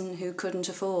person who couldn't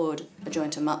afford a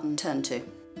joint of mutton turned to.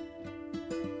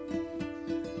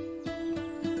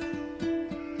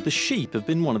 The sheep have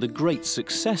been one of the great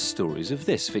success stories of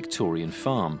this Victorian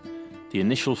farm. The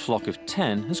initial flock of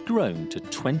 10 has grown to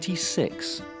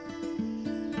 26.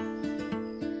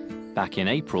 Back in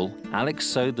April, Alex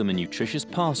sowed them a nutritious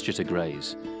pasture to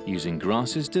graze, using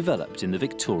grasses developed in the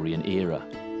Victorian era.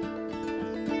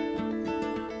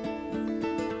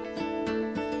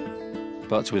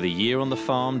 But with a year on the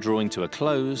farm drawing to a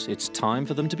close, it's time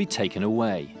for them to be taken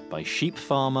away by sheep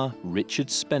farmer Richard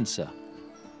Spencer.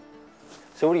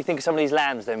 So what do you think of some of these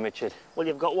lambs then, Richard? Well,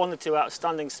 you've got 1 or 2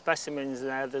 outstanding specimens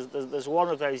there. There's one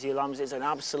of those ewe lambs. It's an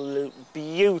absolute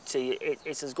beauty.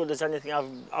 It's as good as anything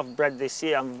I've bred this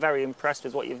year. I'm very impressed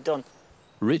with what you've done.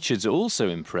 Richard's also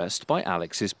impressed by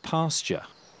Alex's pasture.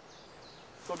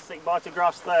 Good thick bite of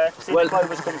grass there. See the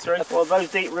clovers come through. Well,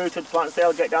 those deep-rooted plants,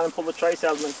 they'll get down and pull the trace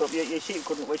elements up. Your sheep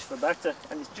couldn't wish for better.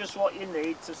 And it's just what you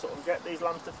need to sort of get these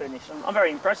lambs to finish. I'm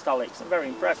very impressed, Alex. I'm very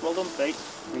impressed. Well done, Pete.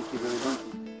 Thank you very much.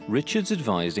 Richard's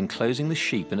advised enclosing the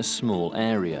sheep in a small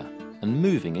area and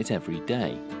moving it every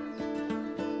day.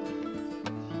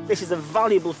 This is a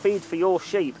valuable feed for your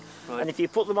sheep. Right. And if you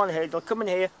put them on here, they'll come in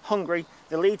here hungry,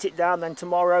 they'll eat it down, then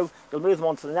tomorrow you'll move them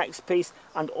on to the next piece.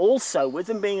 And also, with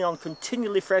them being on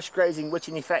continually fresh grazing, which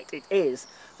in effect it is,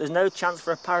 there's no chance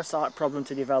for a parasite problem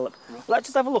to develop. Right. Let's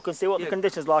just have a look and see what the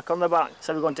conditions are like on the back.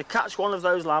 So we're going to catch one of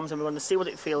those lambs and we're going to see what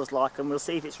it feels like, and we'll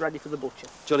see if it's ready for the butcher.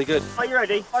 Jolly good. Are you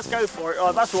ready? Let's go for it.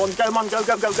 Oh, that's the one. Go, man, go,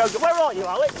 go, go, go, go. Where are you,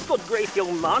 Alex? Good grief,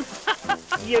 young man.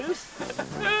 Youth.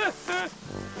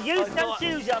 Youth and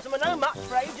enthusiasm are no match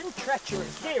for age and treachery.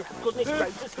 Dear goodness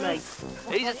gracious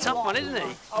me. He's a tough one, isn't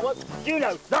he? I won't,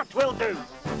 Juno, that will do.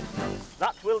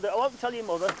 That will do. I won't tell your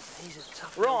mother. He's a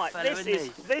tough right, fellow,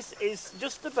 this is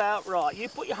just about right. You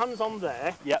put your hands on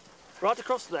there. Yep. Right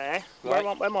across there,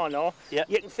 right. where mine are. Yep.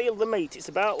 You can feel the meat. It's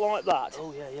about like that.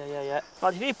 Oh, yeah.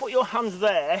 Right, if you put your hands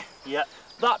there, yep.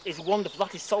 That is wonderful.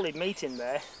 That is solid meat in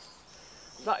there.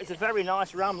 That is a very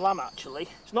nice ram lamb, actually.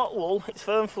 It's not wool, it's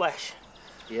firm flesh.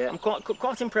 Yeah. I'm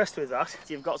quite impressed with that.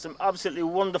 You've got some absolutely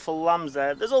wonderful lambs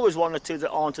there. There's always 1 or 2 that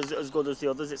aren't as good as the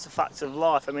others. It's a fact of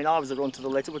life. I mean, I was a run to the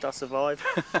litter, but I survived.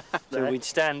 So we'd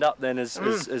stand up then as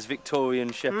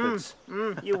Victorian shepherds.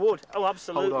 You would. Oh,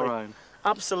 absolutely. Hold our own.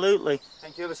 Absolutely.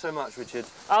 Thank you ever so much, Richard.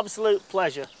 Absolute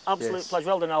pleasure. Absolute pleasure.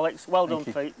 Well done, Alex. Well done,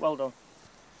 Pete. Well done.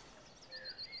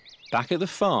 Back at the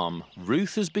farm,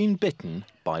 Ruth has been bitten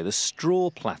by the straw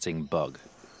plaiting bug.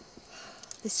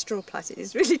 This straw plaiting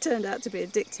has really turned out to be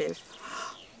addictive.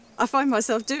 I find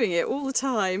myself doing it all the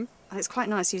time. And it's quite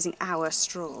nice using our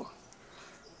straw.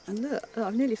 And look,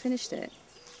 I've nearly finished it.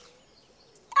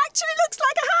 Actually looks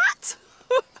like a hat!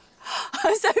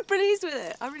 I'm so pleased with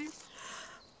it.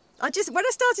 when I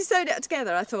started sewing it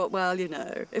together, I thought, well, you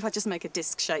know, if I just make a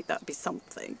disc shape, that'd be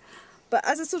something. But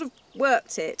as I sort of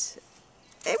worked it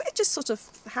just sort of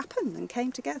happened and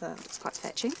came together. It's quite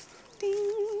fetching.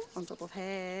 Ding, on top of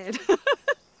head.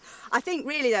 I think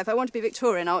really though, if I want to be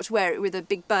Victorian, I ought to wear it with a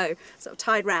big bow, sort of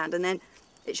tied round, and then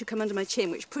it should come under my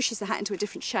chin, which pushes the hat into a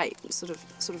different shape, sort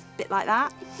of bit like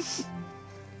that.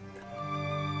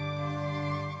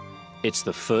 It's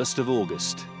the 1st of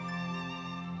August.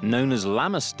 Known as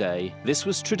Lammas Day, this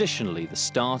was traditionally the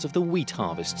start of the wheat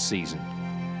harvest season.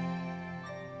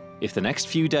 If the next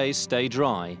few days stay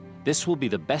dry, this will be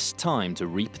the best time to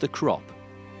reap the crop.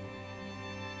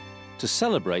 To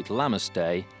celebrate Lammas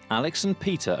Day, Alex and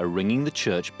Peter are ringing the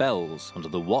church bells under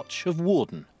the watch of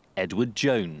Warden Edward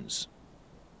Jones.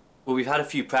 Well, we've had a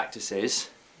few practices,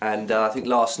 and I think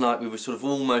last night we were sort of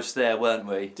almost there, weren't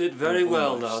we? Did very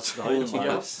well last night,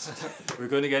 yes. We're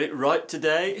going to get it right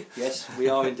today. Yes, we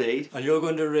are indeed. And you're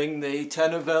going to ring the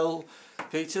tenor bell,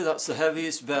 Peter. That's the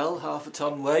heaviest bell, 1/2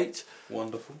 ton weight.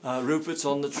 Wonderful. Rupert's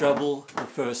on the treble, the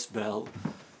first bell,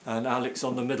 and Alex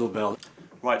on the middle bell.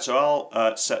 Right, so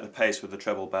I'll set the pace with the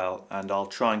treble bell, and I'll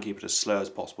try and keep it as slow as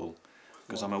possible,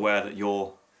 because I'm aware that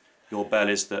your bell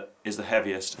is the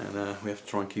heaviest. And we have to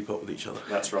try and keep up with each other.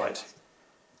 That's right.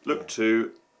 Look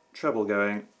to treble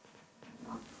going,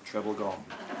 treble gone.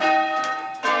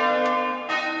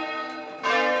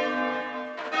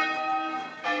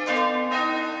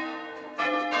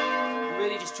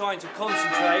 Really just trying to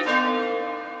concentrate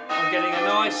on getting a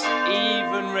nice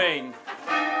even ring.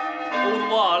 All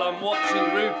the while I'm watching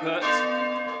Rupert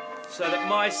so that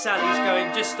my Sally's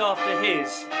going just after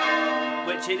his,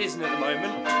 which it isn't at the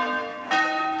moment.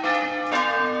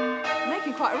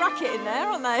 quite a racket in there,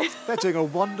 aren't they? They're doing a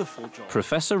wonderful job.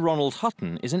 Professor Ronald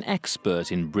Hutton is an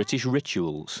expert in British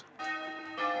rituals.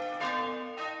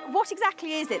 What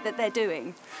exactly is it that they're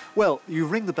doing? Well, you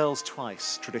ring the bells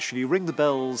twice, traditionally. You ring the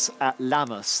bells at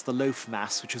Lammas, the loaf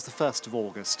mass, which is the 1st of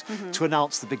August, to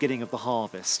announce the beginning of the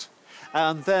harvest.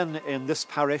 And then in this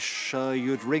parish,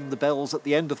 you'd ring the bells at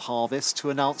the end of harvest to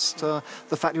announce the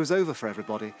fact it was over for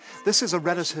everybody. This is a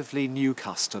relatively new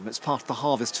custom. It's part of the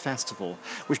Harvest Festival,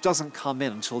 which doesn't come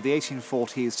in until the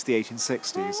 1840s to the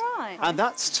 1860s. Oh, right. And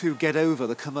that's to get over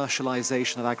the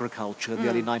commercialisation of agriculture in the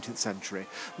early 19th century.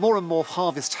 More and more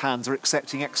harvest hands are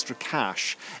accepting extra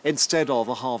cash instead of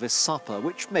a harvest supper,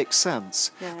 which makes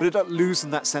sense, but it doesn't lose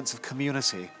that sense of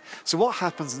community. So what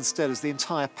happens instead is the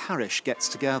entire parish gets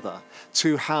together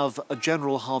to have a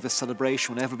general harvest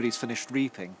celebration when everybody's finished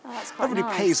reaping. Oh, that's quite Everybody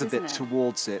nice, pays a isn't bit it?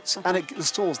 towards it, and it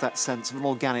restores that sense of an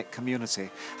organic community.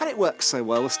 And it works so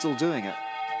well, we're still doing it.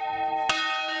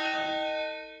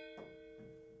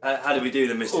 How did we do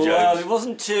then, Mr. Jones? Well, it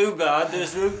wasn't too bad.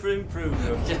 There's room for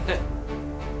improvement.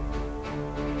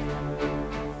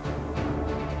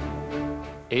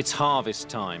 It's harvest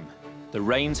time. The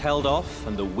rain's held off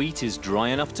and the wheat is dry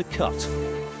enough to cut.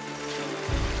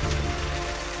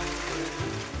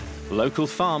 Local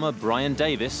farmer Brian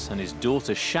Davis and his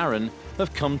daughter Sharon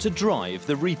have come to drive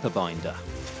the reaper binder.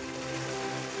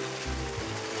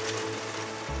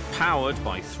 Powered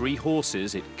by 3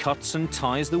 horses, it cuts and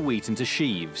ties the wheat into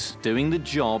sheaves, doing the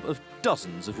job of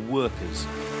dozens of workers.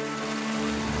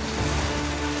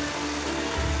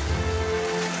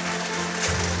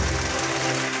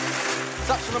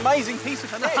 Such an amazing piece of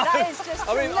kit. That is just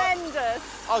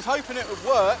tremendous. I was hoping it would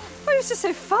work. Oh, it's just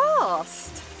so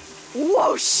fast.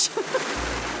 Whoosh!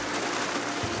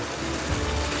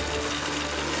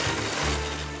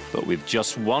 But with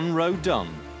just one row done,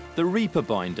 the reaper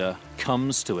binder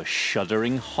comes to a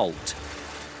shuddering halt.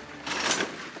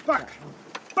 Back!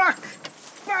 Back!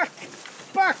 Back!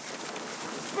 Back!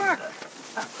 Back!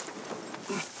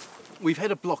 We've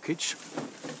had a blockage,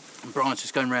 and Brian's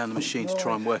just going around the machine to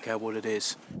try and work out what it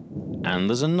is. And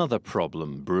there's another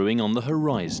problem brewing on the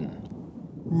horizon.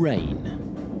 Rain.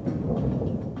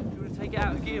 You want to take it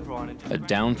out of gear, Brian? A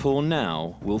downpour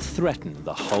now will threaten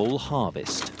the whole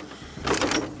harvest.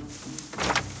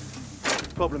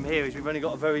 The problem here is we've only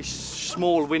got a very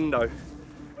small window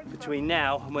between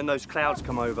now and when those clouds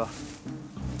come over.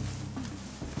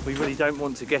 We really don't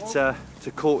want to get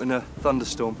caught in a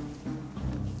thunderstorm.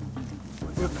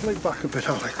 We'll play back a bit,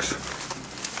 Alex.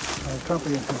 I can't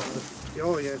be interested.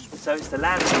 Oh, yes. So it's the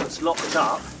lantern that's locked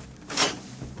up.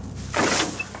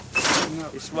 No.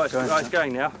 It's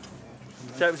going now.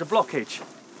 So it was a blockage.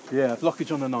 Yeah,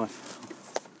 blockage on the knife.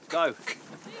 Go.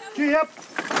 Gee up!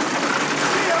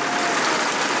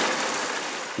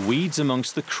 Weeds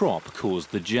amongst the crop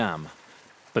caused the jam.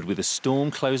 But with a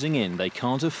storm closing in, they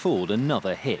can't afford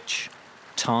another hitch.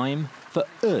 Time for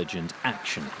urgent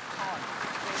action.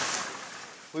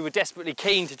 We were desperately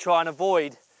keen to try and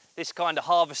avoid this kind of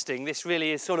harvesting. This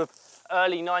really is sort of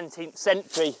early 19th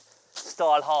century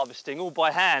style harvesting, all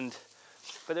by hand.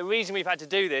 But the reason we've had to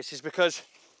do this is because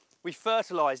we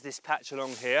fertilised this patch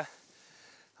along here.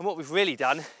 And what we've really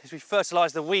done is we've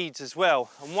fertilised the weeds as well.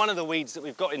 And one of the weeds that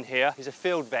we've got in here is a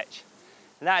field vetch.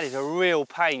 And that is a real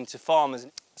pain to farmers.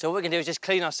 So what we're going to do is just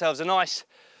clean ourselves a nice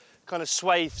kind of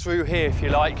swathe through here, if you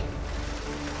like.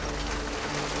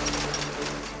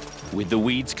 With the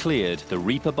weeds cleared, the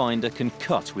reaper binder can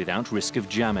cut without risk of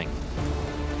jamming.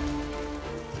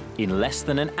 In less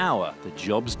than an hour, the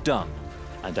job's done,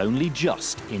 and only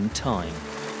just in time.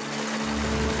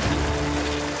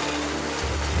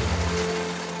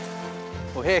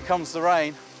 Well, here comes the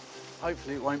rain.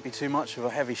 Hopefully it won't be too much of a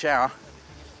heavy shower,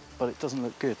 but it doesn't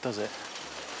look good, does it?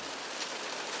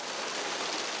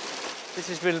 This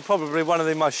has been probably one of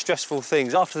the most stressful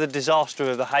things. After the disaster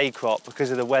of the hay crop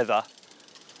because of the weather,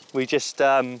 we just,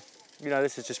 you know,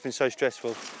 this has just been so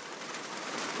stressful.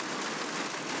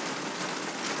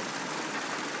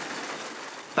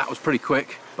 That was pretty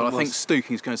quick, but I think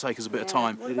stooking's going to take us a bit of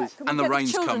time. It is. And the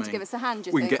rain's coming. To give us a hand,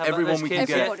 we can get everyone we can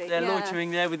get. They're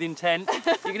loitering there with intent.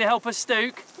 You're going to help us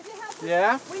stook?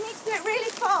 Yeah? We need to do it really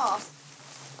fast.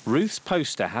 Ruth's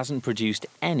poster hasn't produced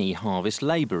any harvest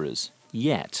labourers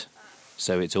yet,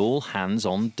 so it's all hands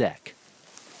on deck.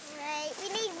 Right, we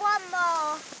need one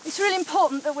more. It's really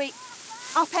important that we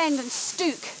upend and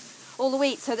stook all the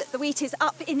wheat so that the wheat is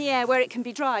up in the air where it can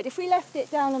be dried. If we left it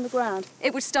down on the ground,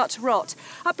 it would start to rot.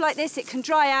 Up like this, it can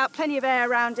dry out, plenty of air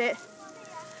around it,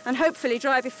 and hopefully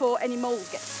dry before any mould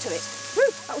gets to it.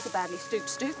 Whew, that was a badly stooked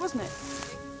stook, wasn't it?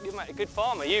 You'd make a good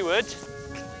farmer, you would.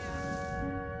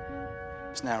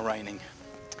 It's now raining.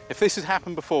 If this had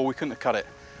happened before, we couldn't have cut it.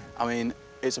 I mean,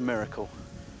 it's a miracle.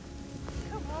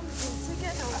 Come on, Peter,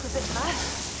 get off a bit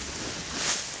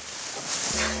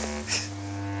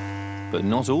back. But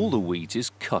not all the wheat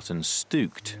is cut and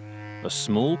stooked. A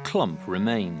small clump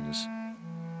remains.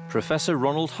 Professor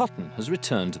Ronald Hutton has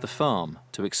returned to the farm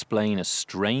to explain a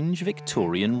strange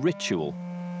Victorian ritual.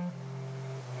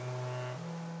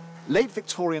 Late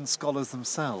Victorian scholars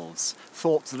themselves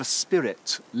thought that a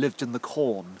spirit lived in the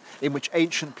corn, in which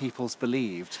ancient peoples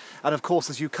believed. And of course,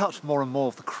 as you cut more and more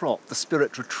of the crop, the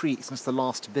spirit retreats into the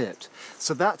last bit.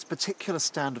 So that particular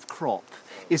stand of crop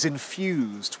is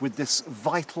infused with this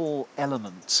vital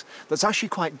element that's actually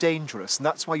quite dangerous, and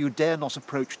that's why you dare not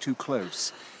approach too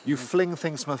close. You fling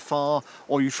things from afar,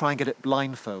 or you try and get it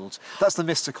blindfold. That's the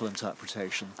mystical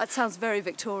interpretation. That sounds very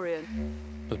Victorian.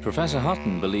 But Professor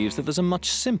Hutton believes that there's a much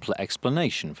simpler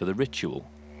explanation for the ritual.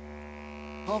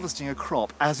 Harvesting a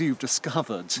crop, as you've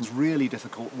discovered, is really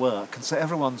difficult work, and so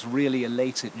everyone's really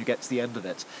elated when you get to the end of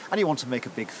it, and you want to make a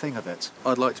big thing of it.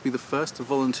 I'd like to be the first to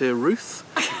volunteer Ruth.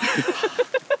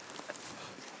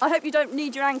 I hope you don't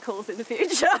need your ankles in the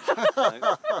future.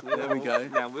 There we go.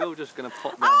 Now we're all just going to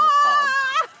pop round the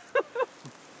pub,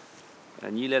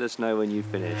 and you let us know when you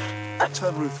finish.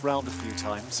 Turn Ruth round a few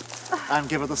times and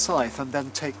give her the scythe and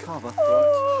then take cover.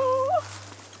 Oh.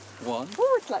 One.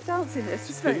 Oh, it's like dancing this.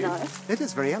 It's very nice. It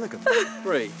is very elegant.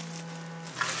 3.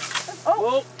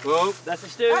 Oh, whoa, that's a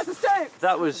stoop. That's a stoop.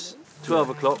 That was 12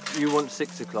 o'clock. You want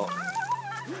 6 o'clock.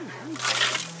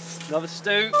 Another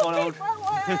stoop, Ronald.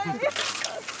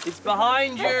 It's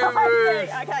behind you, Ruth.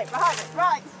 Okay, behind it.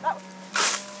 Right.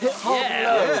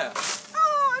 Yeah.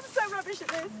 Oh, I'm so rubbish at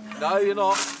this. No, you're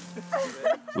not.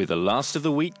 With the last of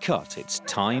the wheat cut, it's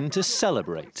time to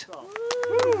celebrate.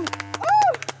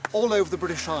 All over the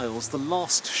British Isles, the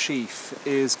last sheaf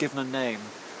is given a name.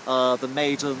 The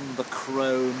maiden, the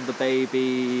crone, the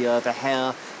baby, the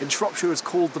hare. In Shropshire, it's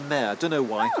called the mare. Don't know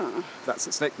why. That's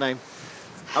its nickname.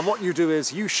 And what you do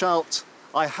is you shout,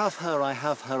 "I have her, I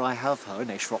have her, I have her," in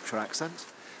a Shropshire accent.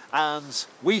 And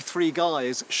we 3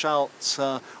 guys shout,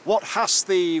 "What hast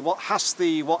thee, what hast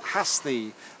thee, what hast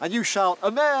thee?" And you shout,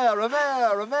 "A mare, a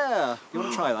mare, a mare." You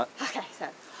want to try that? Okay, so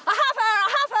I have her, I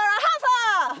have her, I have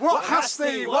her. What hast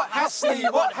thee, what hast thee,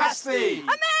 what hast thee? A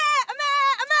mare, a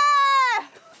mare, a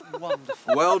mare.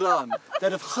 Wonderful. Well done.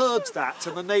 They'd have heard that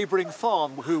in the neighbouring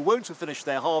farm who won't have finished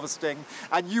their harvesting,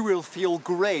 and you will feel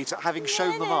great at having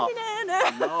shown them up.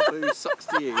 Marbu sucks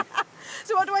to you.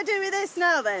 So what do I do with this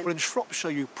now then? Well, in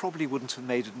Shropshire, you probably wouldn't have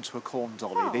made it into a corn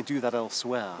dolly. They do that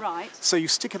elsewhere. Right. So you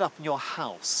stick it up in your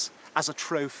house as a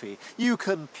trophy. You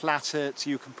can plait it,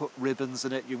 you can put ribbons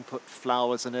in it, you can put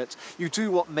flowers in it. You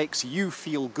do what makes you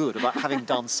feel good about having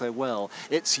done so well.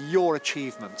 It's your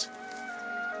achievement.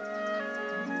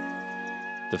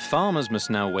 The farmers must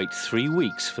now wait 3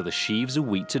 weeks for the sheaves of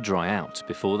wheat to dry out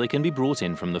before they can be brought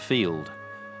in from the field.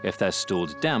 If they're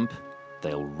stored damp,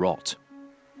 they'll rot.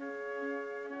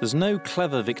 There's no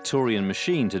clever Victorian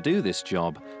machine to do this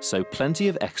job, so plenty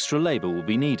of extra labour will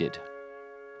be needed.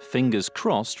 Fingers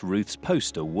crossed Ruth's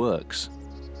poster works.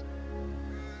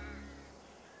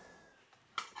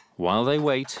 While they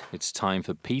wait, it's time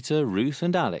for Peter, Ruth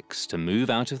and Alex to move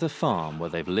out of the farm where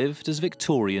they've lived as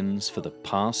Victorians for the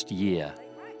past year.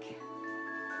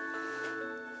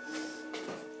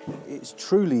 It's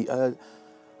truly a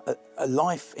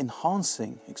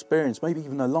life-enhancing experience, maybe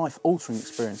even a life-altering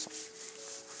experience.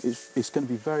 It's going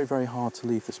to be very, very hard to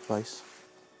leave this place.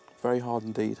 Very hard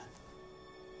indeed.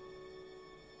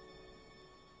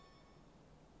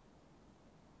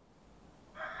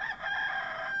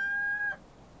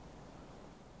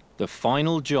 The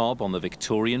final job on the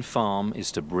Victorian farm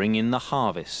is to bring in the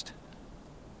harvest.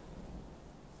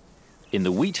 In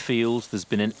the wheat field, there's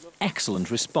been an excellent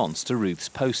response to Ruth's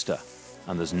poster,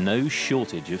 and there's no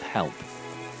shortage of help.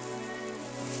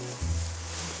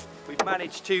 We've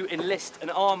managed to enlist an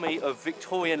army of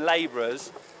Victorian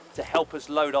labourers to help us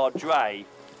load our dray.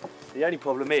 The only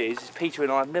problem is Peter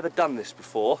and I have never done this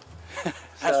before.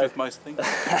 As with most things.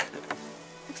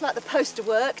 Looks like the poster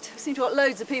worked. We seem to want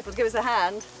loads of people to give us a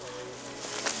hand.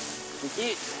 Thank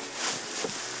you.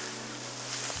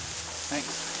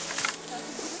 Thanks.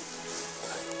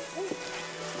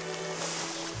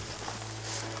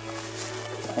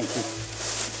 Thank you.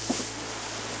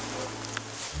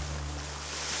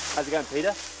 How's it going,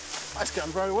 Peter? That's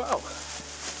going very well.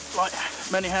 Like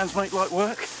many hands make light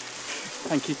work.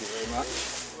 Thank you very much.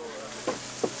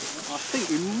 I think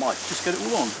we might just get it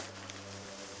all on.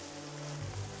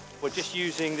 We're just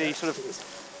using the sort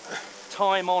of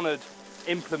time-honoured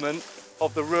implement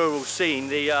of the rural scene,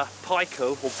 the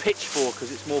pico, or pitchfork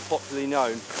as it's more popularly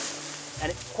known.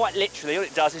 And it, quite literally, all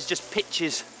it does is just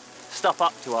pitches stuff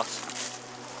up to us.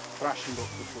 Thrashing up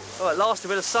before. Oh, at last a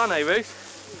bit of sun, eh,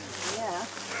 Ruth? Yeah.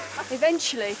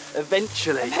 Eventually.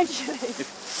 Eventually. Eventually.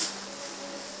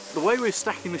 The way we're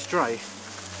stacking this dray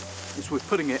is we're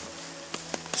putting it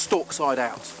stalk side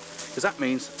out, because that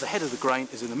means the head of the grain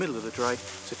is in the middle of the dray,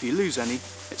 so if you lose any,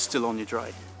 it's still on your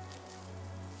dray.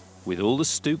 With all the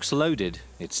stooks loaded,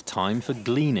 it's time for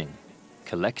gleaning,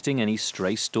 collecting any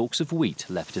stray stalks of wheat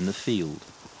left in the field.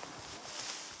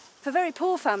 For very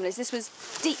poor families, this was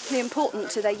deeply important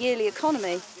to their yearly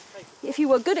economy. If you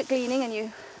were good at gleaning and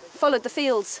you followed the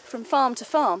fields from farm to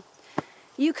farm,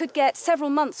 you could get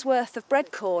several months' worth of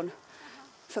bread corn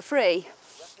for free.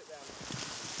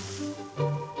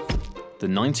 The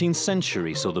 19th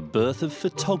century saw the birth of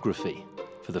photography,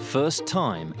 for the first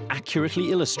time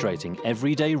accurately illustrating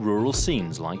everyday rural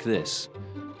scenes like this.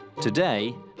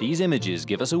 Today, these images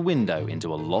give us a window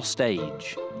into a lost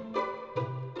age.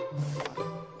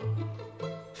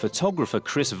 Photographer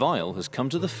Chris Vile has come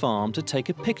to the farm to take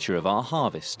a picture of our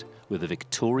harvest with a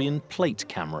Victorian plate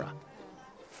camera.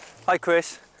 Hi,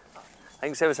 Chris.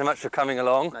 Thanks ever so much for coming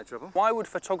along. No trouble. Why would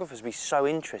photographers be so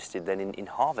interested then in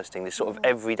harvesting, this sort of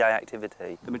everyday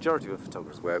activity? The majority of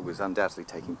photographers' work was undoubtedly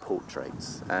taking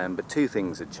portraits, but two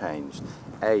things had changed.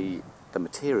 A, the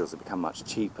materials had become much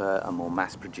cheaper and more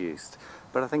mass-produced,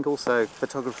 but I think also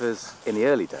photographers in the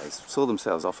early days saw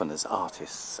themselves often as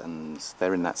artists, and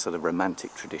they're in that sort of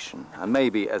romantic tradition. And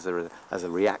maybe as a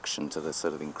reaction to the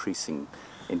sort of increasing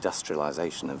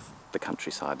industrialisation of the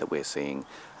countryside that we're seeing,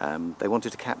 they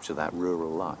wanted to capture that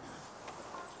rural life.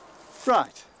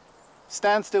 Right,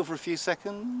 stand still for a few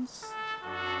seconds.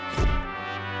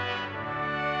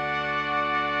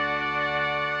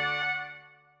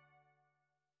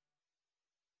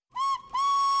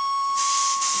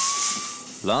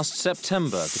 Last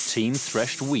September, the team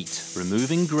threshed wheat,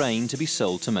 removing grain to be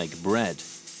sold to make bread.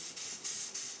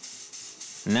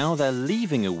 Now they're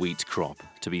leaving a wheat crop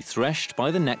to be threshed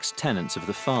by the next tenants of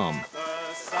the farm.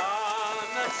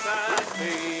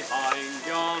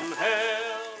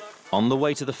 On the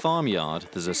way to the farmyard,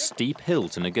 there's a steep hill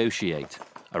to negotiate,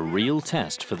 a real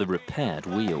test for the repaired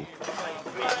wheel.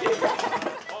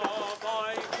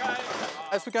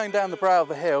 As we're going down the brow of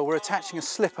the hill, we're attaching a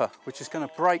slipper, which is going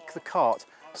to brake the cart,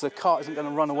 so the cart isn't going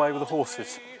to run away with the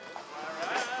horses.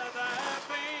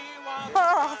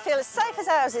 Oh, I feel as safe as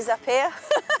houses up here.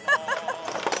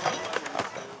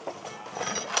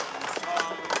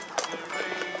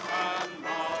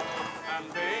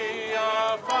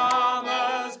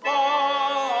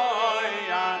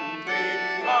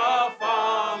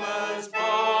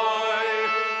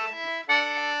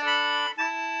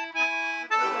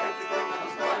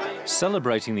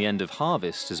 Celebrating the end of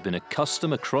harvest has been a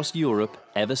custom across Europe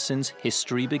ever since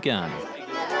history began.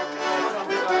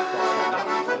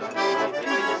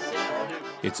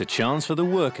 It's a chance for the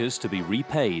workers to be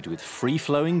repaid with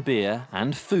free-flowing beer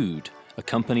and food,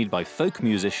 accompanied by folk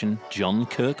musician John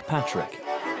Kirkpatrick.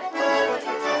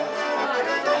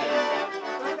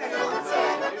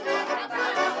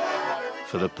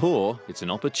 For the poor, it's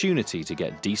an opportunity to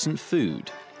get decent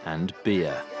food and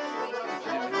beer.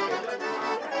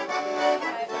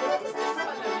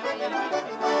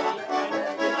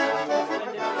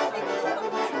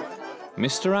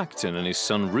 Mr. Acton and his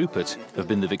son Rupert have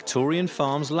been the Victorian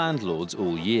Farm's landlords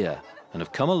all year and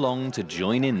have come along to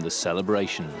join in the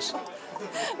celebrations.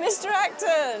 Mr.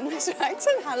 Acton! Mr.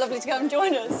 Acton, how lovely to come and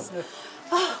join us.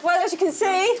 Oh, well, as you can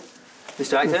see...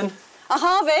 Mr. Acton? A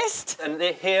harvest! And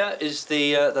here is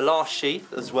the last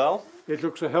sheaf as well. It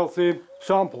looks a healthy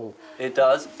sample. It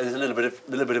does. There's a little bit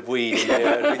of weed in here.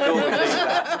 And we thought we'd leave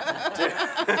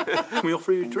that. Can we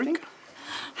offer you a drink?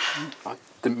 I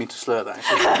didn't mean to slur that.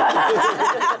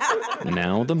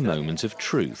 Now the moment of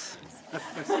truth.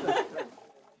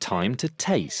 Time to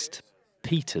taste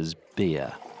Peter's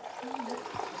beer.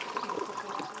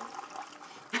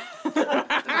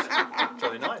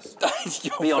 Jolly nice.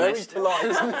 You're Be honest.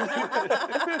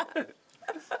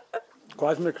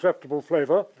 Quite an acceptable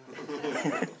flavour.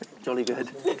 Jolly good.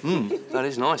 That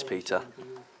is nice, Peter.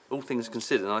 All things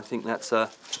considered, I think that's a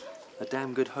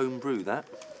damn good home brew, that.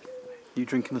 You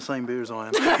drinking the same beer as I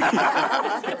am?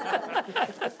 I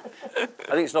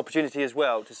think it's an opportunity as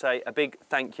well to say a big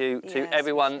thank you to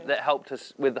everyone that helped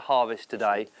us with the harvest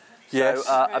today. Yes.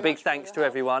 So a big thanks to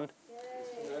everyone.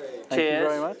 Thank you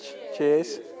very much.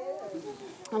 Cheers.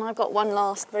 And I've got one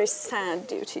last very sad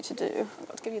duty to do. I've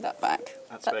got to give you that back.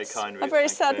 That's very kind, Ruth. A very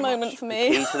Thank you sad very moment much. for me.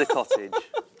 The key to the cottage.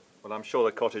 Well, I'm sure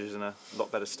the cottage is in a lot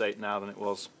better state now than it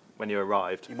was when you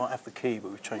arrived. You might have the key,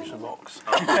 but we've changed the locks.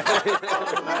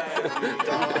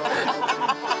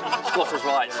 Squatter's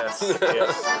rights.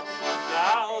 Yes.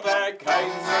 Now there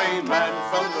came three men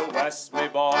from the west, me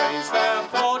boys, their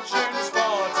fortunes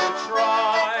for to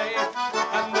try.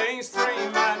 And these three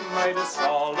men made a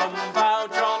solemn vow,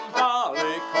 John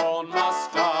Barleycorn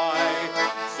must die.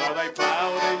 So they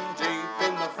ploughed him deep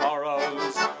in the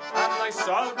furrows, and they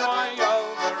sowed right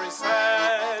over his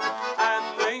head. And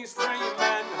these three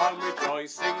men home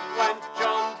rejoicing went,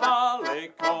 John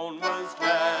Barleycorn was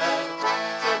dead.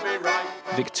 To be right.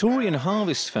 Victorian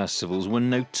harvest festivals were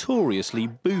notoriously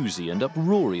boozy and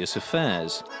uproarious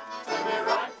affairs.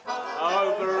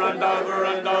 Over and over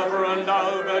and over and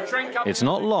over, drink up. It's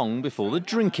not long before the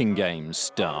drinking games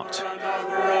start. And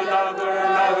over and over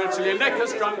and over till your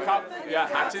liquor's drunk up, your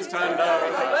hat is turned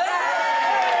over.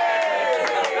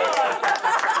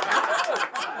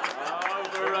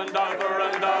 Over and over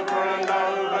and over and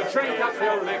over, drink up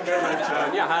your liquor and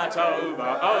turn your hat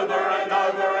over. Over and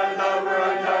over and over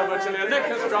and over till your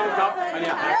liquor's drunk up and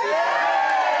your hat is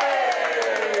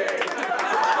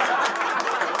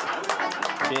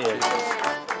turned. Cheers.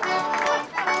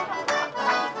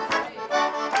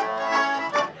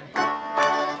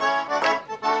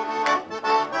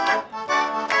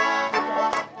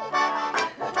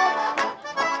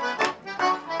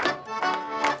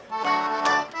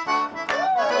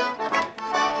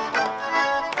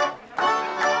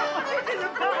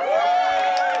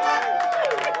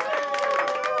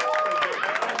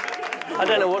 I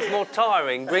don't know what's more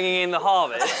tiring, bringing in the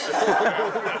harvest.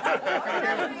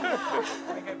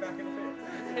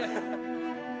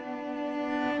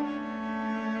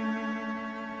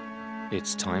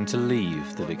 It's time to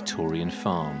leave the Victorian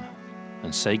farm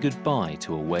and say goodbye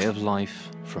to a way of life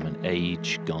from an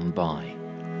age gone by.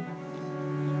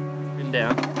 Been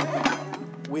down.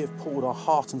 We have poured our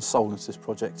heart and soul into this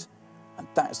project, and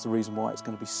that's the reason why it's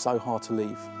going to be so hard to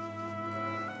leave.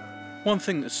 One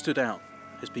thing that stood out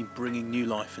has been bringing new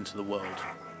life into the world.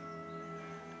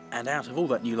 And out of all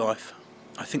that new life,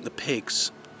 I think the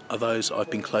pigs are those I've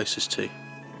been closest to.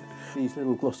 These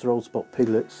little Gloucester Old Spot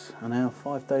piglets are now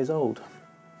 5 days old.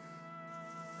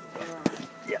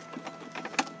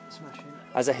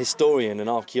 As a historian and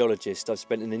archaeologist, I've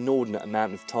spent an inordinate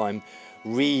amount of time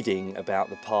reading about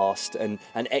the past and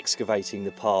excavating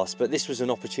the past, but this was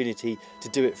an opportunity to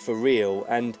do it for real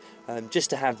and just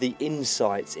to have the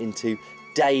insights into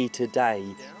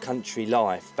day-to-day country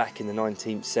life back in the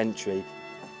 19th century.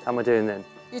 How am I doing then?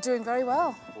 You're doing very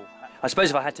well. I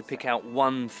suppose if I had to pick out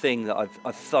one thing that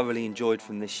I've thoroughly enjoyed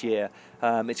from this year,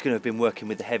 it's going to have been working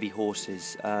with the heavy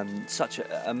horses. Such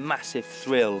a massive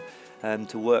thrill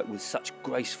to work with such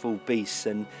graceful beasts,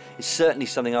 and it's certainly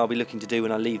something I'll be looking to do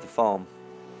when I leave the farm.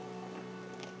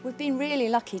 We've been really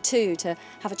lucky too to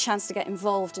have a chance to get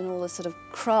involved in all the sort of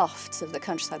crafts of the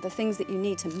countryside, the things that you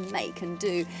need to make and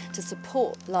do to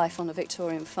support life on a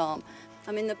Victorian farm.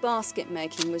 I mean, the basket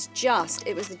making was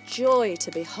it was a joy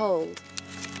to behold.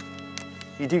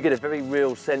 You do get a very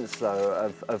real sense,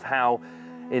 though, of how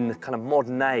in the kind of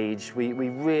modern age we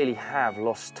really have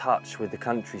lost touch with the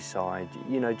countryside.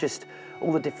 You know, just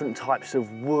all the different types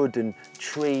of wood and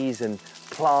trees and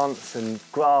plants and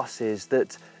grasses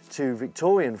that to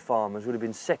Victorian farmers would have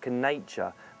been second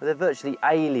nature, but they're virtually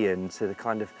alien to the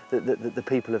kind of the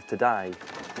people of today.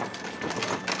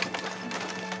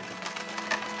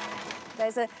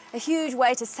 There's a huge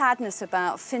weight of sadness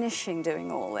about finishing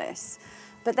doing all this.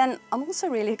 But then I'm also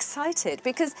really excited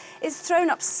because it's thrown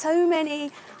up so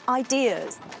many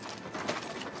ideas.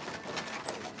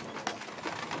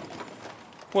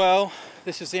 Well,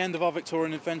 this is the end of our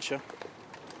Victorian adventure.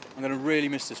 I'm going to really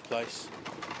miss this place.